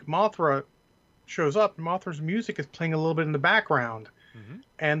there, like Mothra shows up, Mothra's music is playing a little bit in the background. Mm-hmm.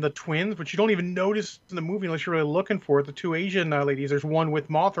 And the twins, which you don't even notice in the movie unless you're really looking for it, the two Asian ladies, there's one with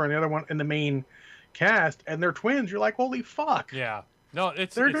Mothra and the other one in the main cast, and they're twins. You're like, holy fuck. Yeah. No,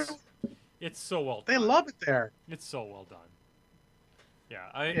 it's It's so well done. They love it there. It's so well done.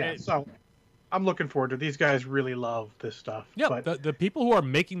 Yeah, so I'm looking forward to it. These guys really love this stuff. Yeah, but the people who are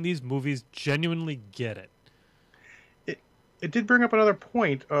making these movies genuinely get it. It did bring up another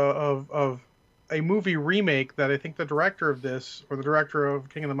point of a movie remake that I think the director of this, or the director of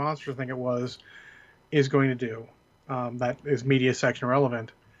King of the Monsters, I think it was, is going to do. That is media section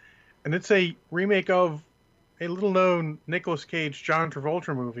relevant. And it's a remake of a little-known Nicolas Cage, John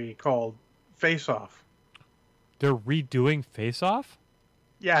Travolta movie called Face Off. They're redoing Face Off?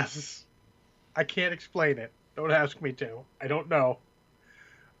 Yes. I can't explain it. Don't ask me to. I don't know.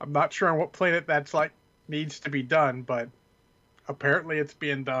 I'm not sure on what planet that's like needs to be done, but apparently it's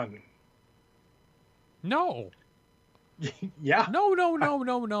being done. No. Yeah. No.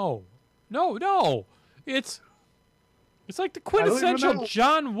 It's like the quintessential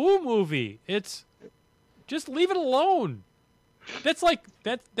John Woo movie. It's just leave it alone. That's like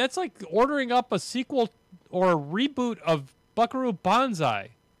ordering up a sequel or a reboot of Buckaroo Banzai.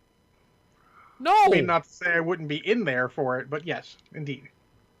 No. I mean, not to say I wouldn't be in there for it, but yes, indeed.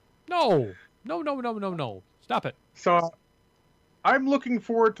 No. Stop it. So I'm looking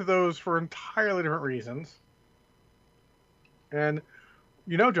forward to those for entirely different reasons. And,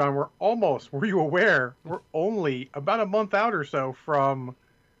 you know, John, were you aware, we're only about a month out or so from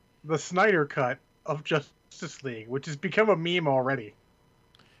the Snyder cut of Justice League, which has become a meme already.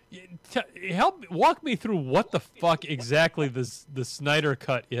 Walk me through what the fuck exactly the Snyder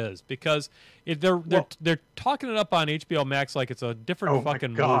cut is, because they're talking it up on HBO Max like it's a different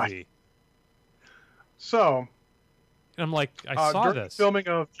fucking movie. So, and I'm like, I saw during this the filming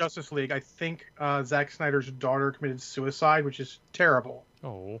of Justice League. I think Zack Snyder's daughter committed suicide, which is terrible.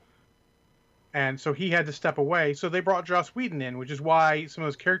 Oh. And so he had to step away. So they brought Joss Whedon in, which is why some of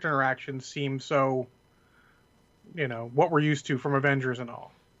those character interactions seem so, you know, what we're used to from Avengers and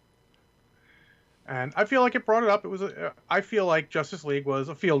all. And I feel like it brought it up. I feel like Justice League was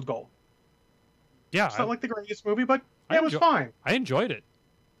a field goal. Yeah. It's not like the greatest movie, but it was fine. I enjoyed it.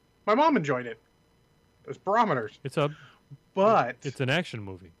 My mom enjoyed it. There's barometers. It's an action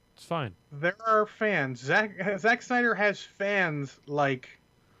movie. It's fine. There are fans. Zack Snyder has fans like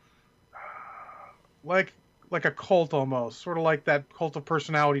a cult almost, sort of like that cult of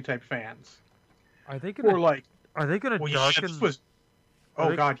personality type fans. Are they gonna darken?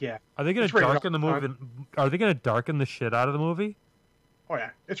 Oh God, yeah. Are they gonna darken the movie? Are they gonna darken the shit out of the movie? Oh yeah,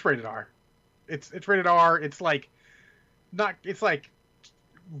 it's rated R. It's rated R. It's like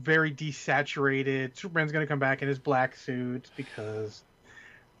very desaturated. Superman's gonna come back in his black suit because,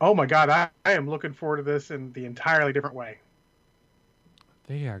 oh my God, I am looking forward to this in the entirely different way.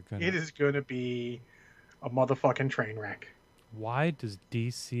 It is gonna be a motherfucking train wreck. Why does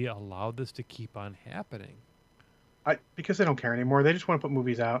DC allow this to keep on happening? Because they don't care anymore. They just want to put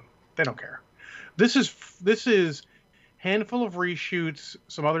movies out. They don't care. This is handful of reshoots,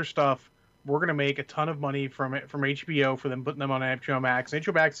 some other stuff. We're gonna make a ton of money from HBO for them putting them on HBO Max.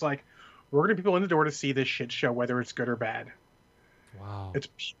 HBO Max is like, we're gonna get people in the door to see this shit show, whether it's good or bad. Wow. It's a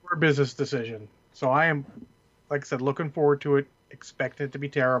pure business decision. So I am, like I said, looking forward to it. Expect it to be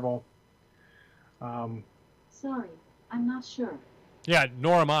terrible. Sorry, I'm not sure. Yeah,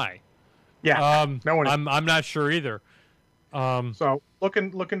 nor am I. Yeah, no one. I'm not sure either. So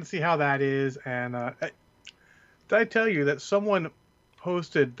looking to see how that is. And did I tell you that someone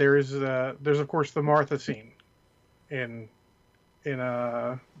posted there's of course the Martha scene in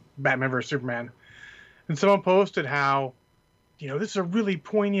Batman vs Superman, and someone posted how, you know, this is a really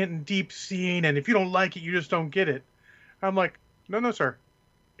poignant and deep scene, and if you don't like it, you just don't get it. I'm like, no, sir,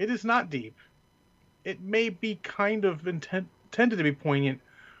 it is not deep. It may be kind of intended to be poignant,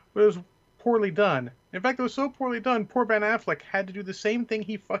 but it was poorly done. In fact, it was so poorly done, poor Ben Affleck had to do the same thing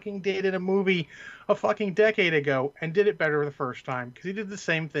he fucking did in a movie a fucking decade ago and did it better the first time, because he did the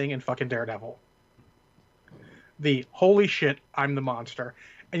same thing in fucking Daredevil. The holy shit, I'm the monster.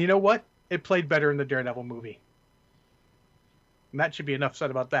 And you know what? It played better in the Daredevil movie. And that should be enough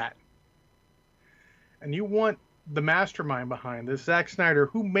said about that. And you want the mastermind behind this, Zack Snyder,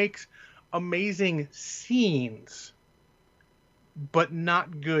 who makes amazing scenes but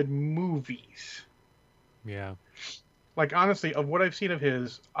not good movies. Yeah. Like, honestly, of what I've seen of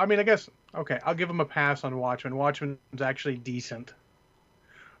his, I mean, I guess, okay, I'll give him a pass on Watchmen. Watchmen is actually decent.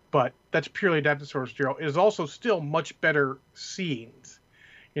 But that's purely adapted source material. It is also still much better scenes.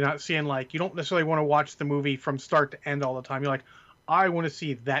 You're not seeing, like, you don't necessarily want to watch the movie from start to end all the time. You're like, I want to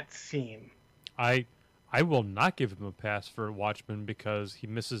see that scene. I will not give him a pass for Watchmen because he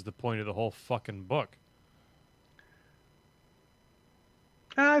misses the point of the whole fucking book.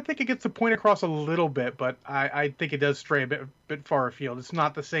 I think it gets the point across a little bit, but I think it does stray a bit far afield. It's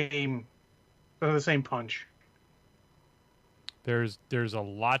not the same They're the same punch. There's a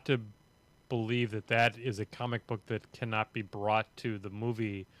lot to believe that is a comic book that cannot be brought to the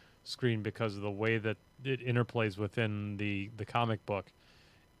movie screen because of the way that it interplays within the comic book.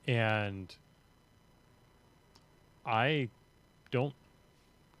 And I don't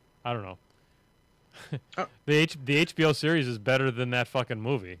know. The HBO series is better than that fucking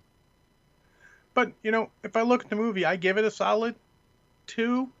movie. But, if I look at the movie, I give it a solid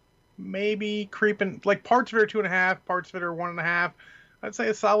 2, maybe creeping, like parts of it are 2.5, parts of it are 1.5. I'd say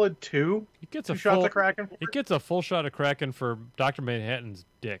a solid 2. It gets 2 shots of Kraken. It gets a full shot of Kraken for Dr. Manhattan's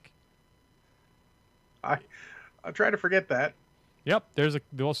dick. I try to forget that. Yep,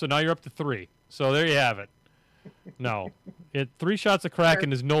 so now you're up to 3. So there you have it. No, 3 shots of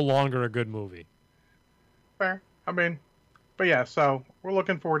Kraken is no longer a good movie. Fair. I mean, but yeah, so we're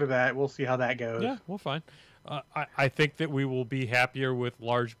looking forward to that. We'll see how that goes. Yeah, well, fine. I think that we will be happier with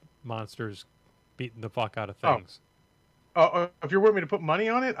large monsters beating the fuck out of things. If you want me to put money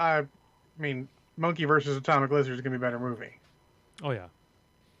on it, I mean, Monkey versus Atomic Lizard is going to be a better movie. Oh, yeah.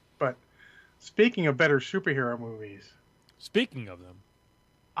 But speaking of better superhero movies. Speaking of them.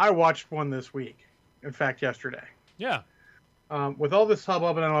 I watched one this week. In fact, yesterday. Yeah. With all this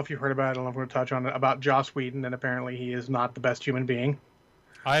hubbub, and I don't know if you heard about it, I don't know if we're going to touch on it, about Joss Whedon, and apparently he is not the best human being.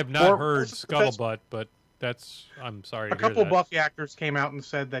 I have not heard scuttlebutt, but I'm sorry to hear that. A couple Buffy actors came out and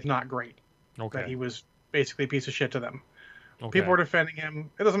said that he's not great. Okay. That he was basically a piece of shit to them. Okay. People are defending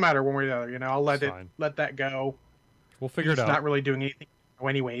him. It doesn't matter one way or the other. I'll let that go. We'll figure it out. He's not really doing anything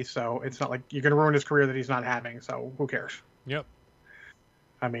anyway, so it's not like you're going to ruin his career that he's not having, so who cares? Yep.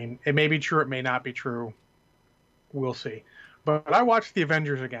 I mean, it may be true, it may not be true. We'll see. But I watched The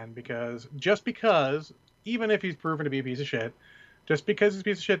Avengers again because, even if he's proven to be a piece of shit, just because he's a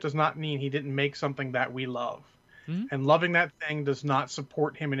piece of shit does not mean he didn't make something that we love. Mm-hmm. And loving that thing does not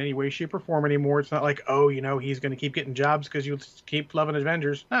support him in any way, shape, or form anymore. It's not like, he's going to keep getting jobs because you keep loving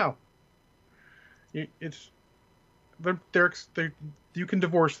Avengers. No. You can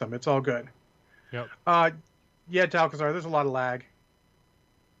divorce them. It's all good. Yep. Yeah, Talcazar, there's a lot of lag.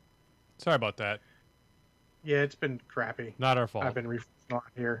 Sorry about that. Yeah, it's been crappy. Not our fault. I've been refreshing a lot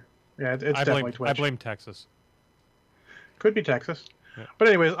here. Yeah, it's definitely Twitch. I blame Texas. Could be Texas. Yeah. But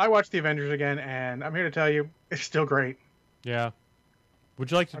anyways, I watched The Avengers again, and I'm here to tell you, it's still great. Yeah. Would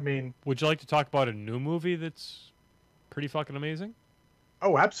you like to talk about a new movie that's pretty fucking amazing?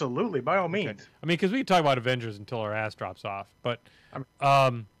 Oh, absolutely, by all means. Okay. I mean, because we can talk about Avengers until our ass drops off. But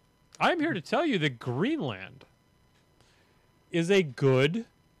I'm here to tell you that Greenland is a good,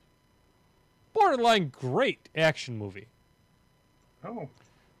 borderline great action movie. Oh.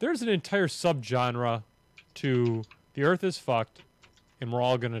 There's an entire subgenre to the Earth is fucked and we're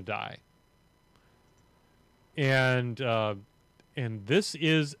all going to die. And this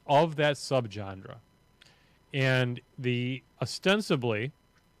is of that subgenre. And ostensibly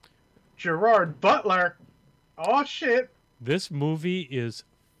Gerard Butler. Oh shit. This movie is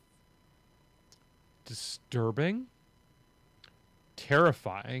disturbing,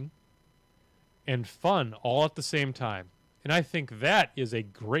 terrifying, and fun all at the same time. And I think that is a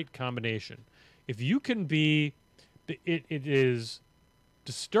great combination. If you can be, it is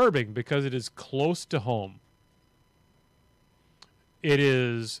disturbing because it is close to home. It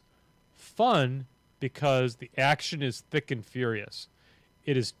is fun because the action is thick and furious.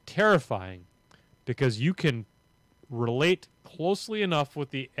 It is terrifying because you can relate closely enough with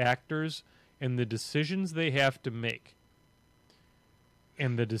the actors and the decisions they have to make.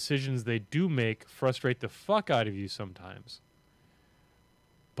 And the decisions they do make frustrate the fuck out of you sometimes.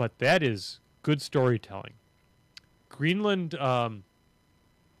 But that is good storytelling. Greenland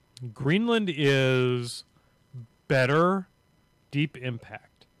is better Deep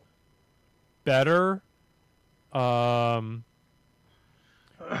Impact. Better all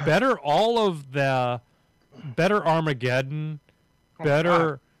of the better Armageddon.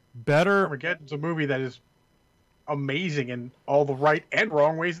 Better Armageddon's a movie that is amazing in all the right and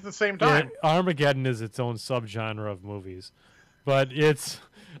wrong ways at the same time. Yeah, Armageddon is its own subgenre of movies, but it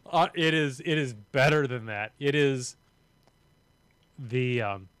is better than that. It is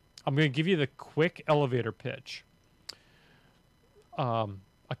I'm going to give you the quick elevator pitch. A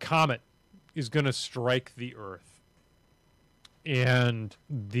comet is going to strike the Earth, and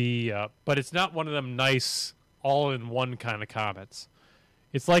but it's not one of them nice all-in-one kind of comets.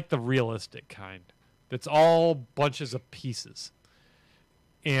 It's like the realistic kind. That's all bunches of pieces.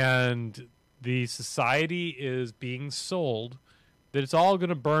 And the society is being sold that it's all going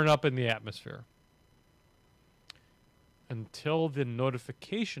to burn up in the atmosphere. Until the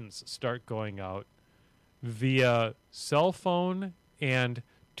notifications start going out via cell phone and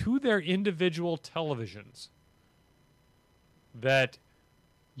to their individual televisions that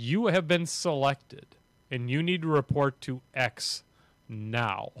you have been selected and you need to report to X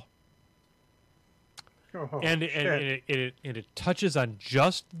now. Oh, And it touches on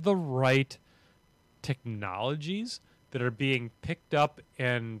just the right technologies that are being picked up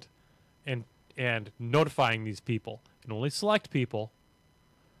and notifying these people, and only select people,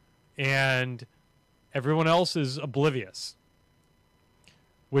 and everyone else is oblivious,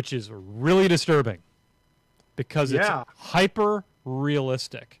 which is really disturbing because it's hyper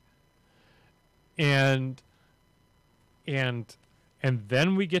realistic. And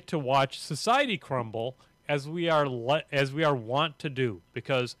then we get to watch society crumble as we are wont to do,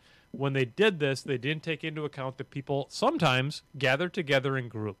 because when they did this, they didn't take into account that people sometimes gather together in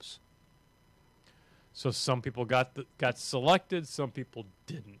groups. So some people got selected, some people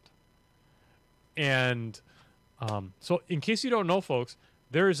didn't. And so in case you don't know, folks,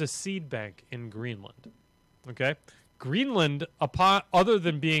 there is a seed bank in Greenland. Okay? Greenland, other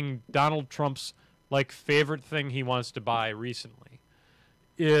than being Donald Trump's favorite thing he wants to buy recently,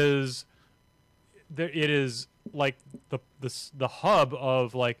 it is like the hub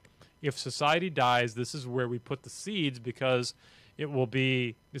of if society dies, this is where we put the seeds, because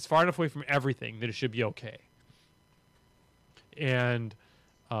it's far enough away from everything that it should be okay. And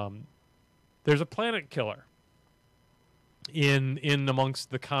there's a planet killer in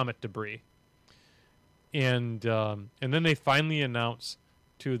amongst the comet debris, and then they finally announce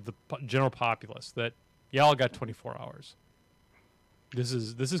to the general populace that y'all got 24 hours. This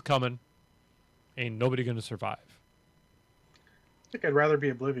is coming. Ain't nobody gonna survive. I think I'd rather be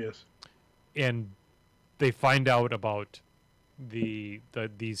oblivious. And they find out about these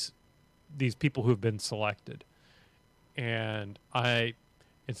people who've been selected, and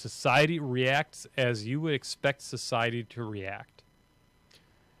society reacts as you would expect society to react.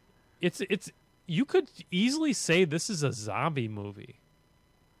 It's you could easily say this is a zombie movie.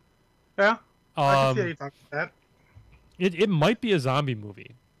 Yeah, I can see how you talk about that. It might be a zombie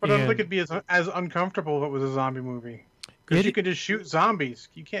movie, but I don't think it'd be as uncomfortable if it was a zombie movie. Because you could just shoot zombies.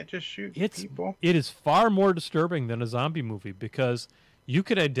 You can't just shoot people. It is far more disturbing than a zombie movie, because you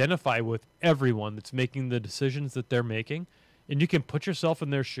could identify with everyone that's making the decisions that they're making, and you can put yourself in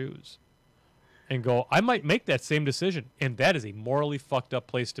their shoes and go, I might make that same decision, and that is a morally fucked up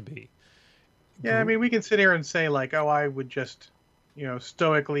place to be. Yeah, I mean, we can sit here and say, oh, I would just,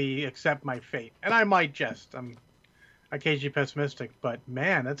 stoically accept my fate. And I might just. I'm occasionally pessimistic, but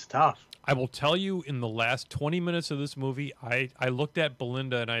man, that's tough. I will tell you, in the last 20 minutes of this movie, I looked at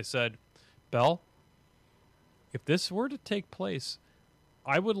Belinda and I said, Belle, if this were to take place,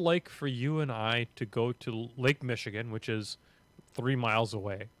 I would like for you and I to go to Lake Michigan, which is 3 miles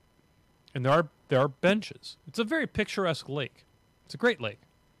away. And there are benches. It's a very picturesque lake. It's a great lake.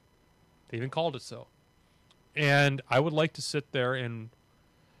 They even called it so. And I would like to sit there and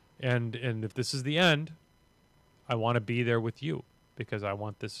if this is the end, I want to be there with you, because I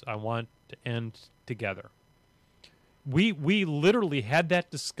want to end together. We literally had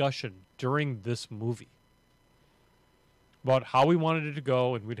that discussion during this movie about how we wanted it to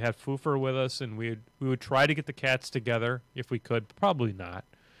go, and we'd have Foofer with us, and we would try to get the cats together if we could. Probably not,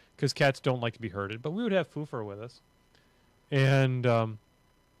 because cats don't like to be herded, but we would have Foofer with us. And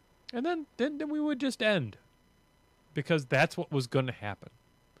then we would just end, because that's what was going to happen.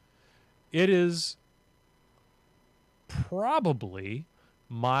 It is probably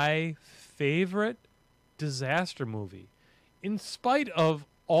my favorite disaster movie, in spite of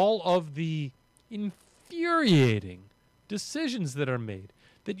all of the infuriating decisions that are made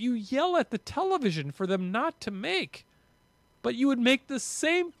that you yell at the television for them not to make, but you would make the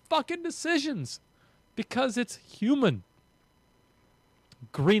same fucking decisions because it's human.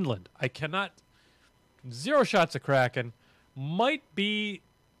 Greenland, I cannot. Zero Shots of Kraken might be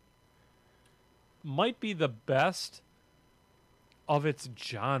the best of its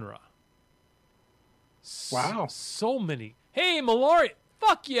genre. Wow. So many. Hey, Malorian.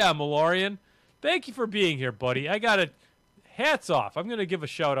 Fuck yeah, Malorian. Thank you for being here, buddy. I got it. Hats off. I'm going to give a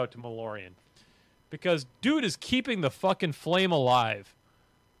shout out to Malorian, because dude is keeping the fucking flame alive.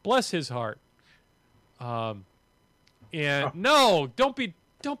 Bless his heart. No, don't be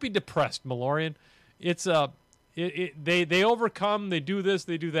depressed, Malorian. It's they overcome, they do this,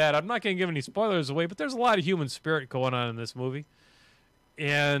 they do that. I'm not going to give any spoilers away, but there's a lot of human spirit going on in this movie.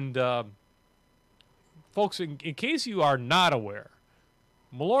 And folks, in case you are not aware,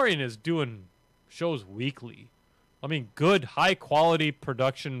 Malorian is doing shows weekly. I mean, good, high-quality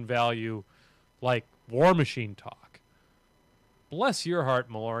production value, like War Machine talk. Bless your heart,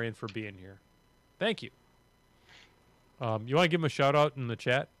 Malorian, for being here. Thank you. You want to give him a shout out in the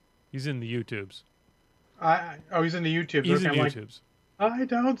chat? He's in the YouTubes. He's in the YouTubes. He's in the like, YouTubes. I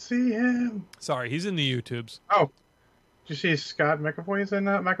don't see him. Sorry, he's in the YouTubes. Oh, did you see Scott McAvoy's in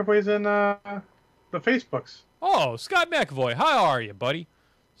the Facebooks? Oh, Scott McAvoy, how are you, buddy?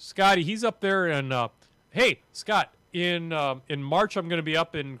 Scotty, he's up there, and hey, Scott, in March I'm going to be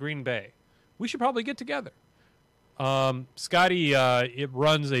up in Green Bay. We should probably get together. Scotty, it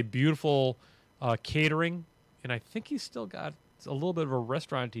runs a beautiful catering, and I think he's still got a little bit of a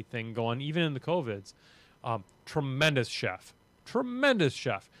restaurant-y thing going, even in the COVIDs. Tremendous chef.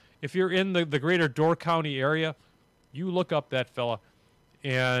 If you're in the greater Door County area, you look up that fella,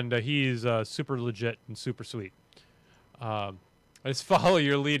 and he's super legit and super sweet. I just follow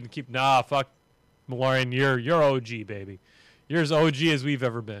your lead and keep, fuck, Malorian, you're OG, baby. You're as OG as we've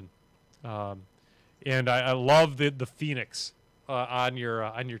ever been. And I love the Phoenix on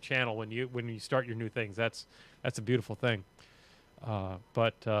your channel when you start your new things. That's a beautiful thing.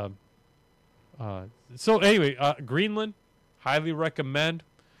 So anyway, Greenland, highly recommend.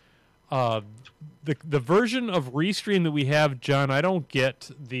 The version of Restream that we have, John, I don't get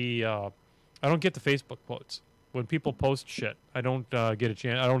the Facebook quotes when people post shit. I don't get a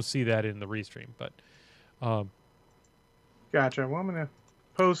chance. I don't see that in the Restream. But gotcha. Well, I'm gonna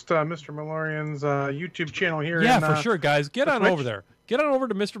post Mr. Malorian's YouTube channel here. Yeah, for sure, guys. Get on Twitch. over there. Get on over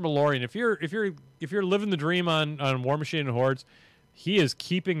to Mr. Malorian. If you're living the dream on War Machine and Hordes, he is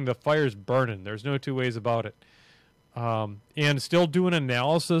keeping the fires burning. There's no two ways about it. And still doing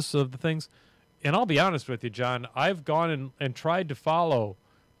analysis of the things. And I'll be honest with you, John, I've gone and tried to follow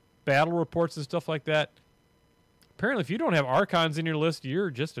battle reports and stuff like that. Apparently, if you don't have Archons in your list, you're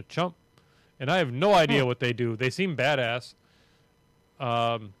just a chump. And I have no idea what they do. They seem badass.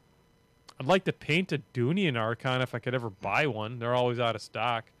 I'd like to paint a Dunian Archon if I could ever buy one. They're always out of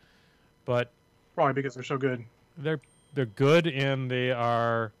stock. But probably because they're so good. They're good, and they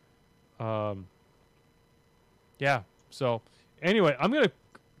are... yeah. So, anyway, I'm going to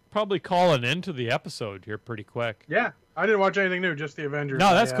probably call an end to the episode here pretty quick. Yeah. I didn't watch anything new, just the Avengers.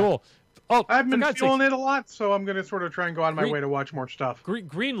 No, that's cool. Oh, I've been feeling it a lot, so I'm going to sort of try and go out of my way to watch more stuff.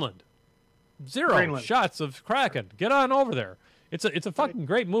 Greenland. Zero shots of Kraken. Get on over there. It's a fucking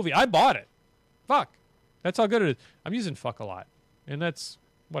great movie. I bought it. Fuck. That's how good it is. I'm using fuck a lot. And that's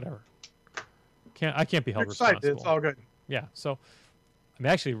whatever. I can't be held responsible. It's all good. Yeah, so I'm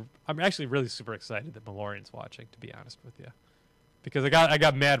actually really super excited that Malorian's watching, to be honest with you. Because I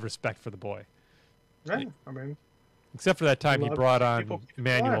got mad respect for the boy. Yeah, I mean, except for that time he brought on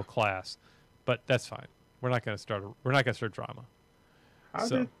manual class. But that's fine. We're not going to start drama. How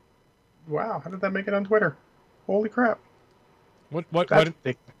did that make it on Twitter? Holy crap.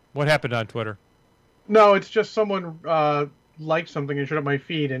 What happened on Twitter? No, it's just someone liked something and showed up my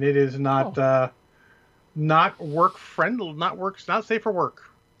feed, and it is not work friendly, not safe for work.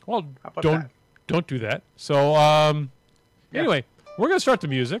 Well, don't do that. So anyway, we're gonna start the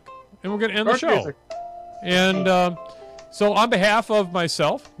music, and we're gonna end the show. Music. And so on behalf of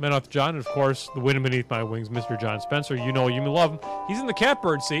myself, Menoth John, and of course the wind beneath my wings, Mr. John Spencer, you love him. He's in the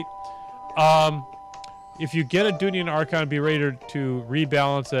catbird seat. If you get a Dunian Archon, be ready to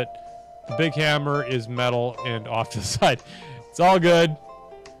rebalance it. The big hammer is metal and off to the side. It's all good.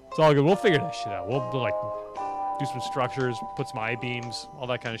 We'll figure that shit out. We'll do some structures, put some I-beams, all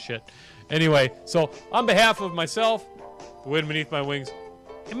that kind of shit. Anyway, so on behalf of myself, the wind beneath my wings,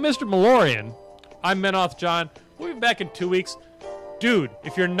 and Mr. Malorian, I'm Menoth John. We'll be back in 2 weeks. Dude,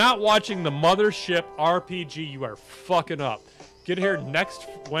 if you're not watching the Mothership RPG, you are fucking up. Get here next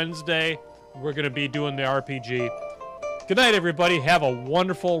Wednesday. We're going to be doing the RPG. Good night, everybody. Have a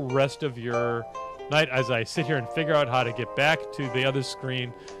wonderful rest of your night as I sit here and figure out how to get back to the other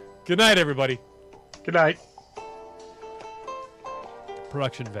screen. Good night, everybody. Good night.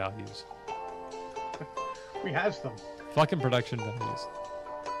 Production values. We has them. Fucking production values.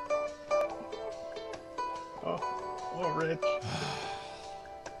 Oh, Rich.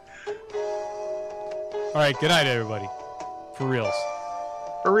 All right, good night, everybody. For reals.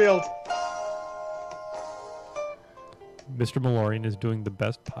 For reals. Mr. Malorian is doing the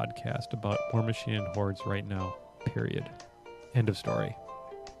best podcast about War Machine and Hordes right now. Period. End of story.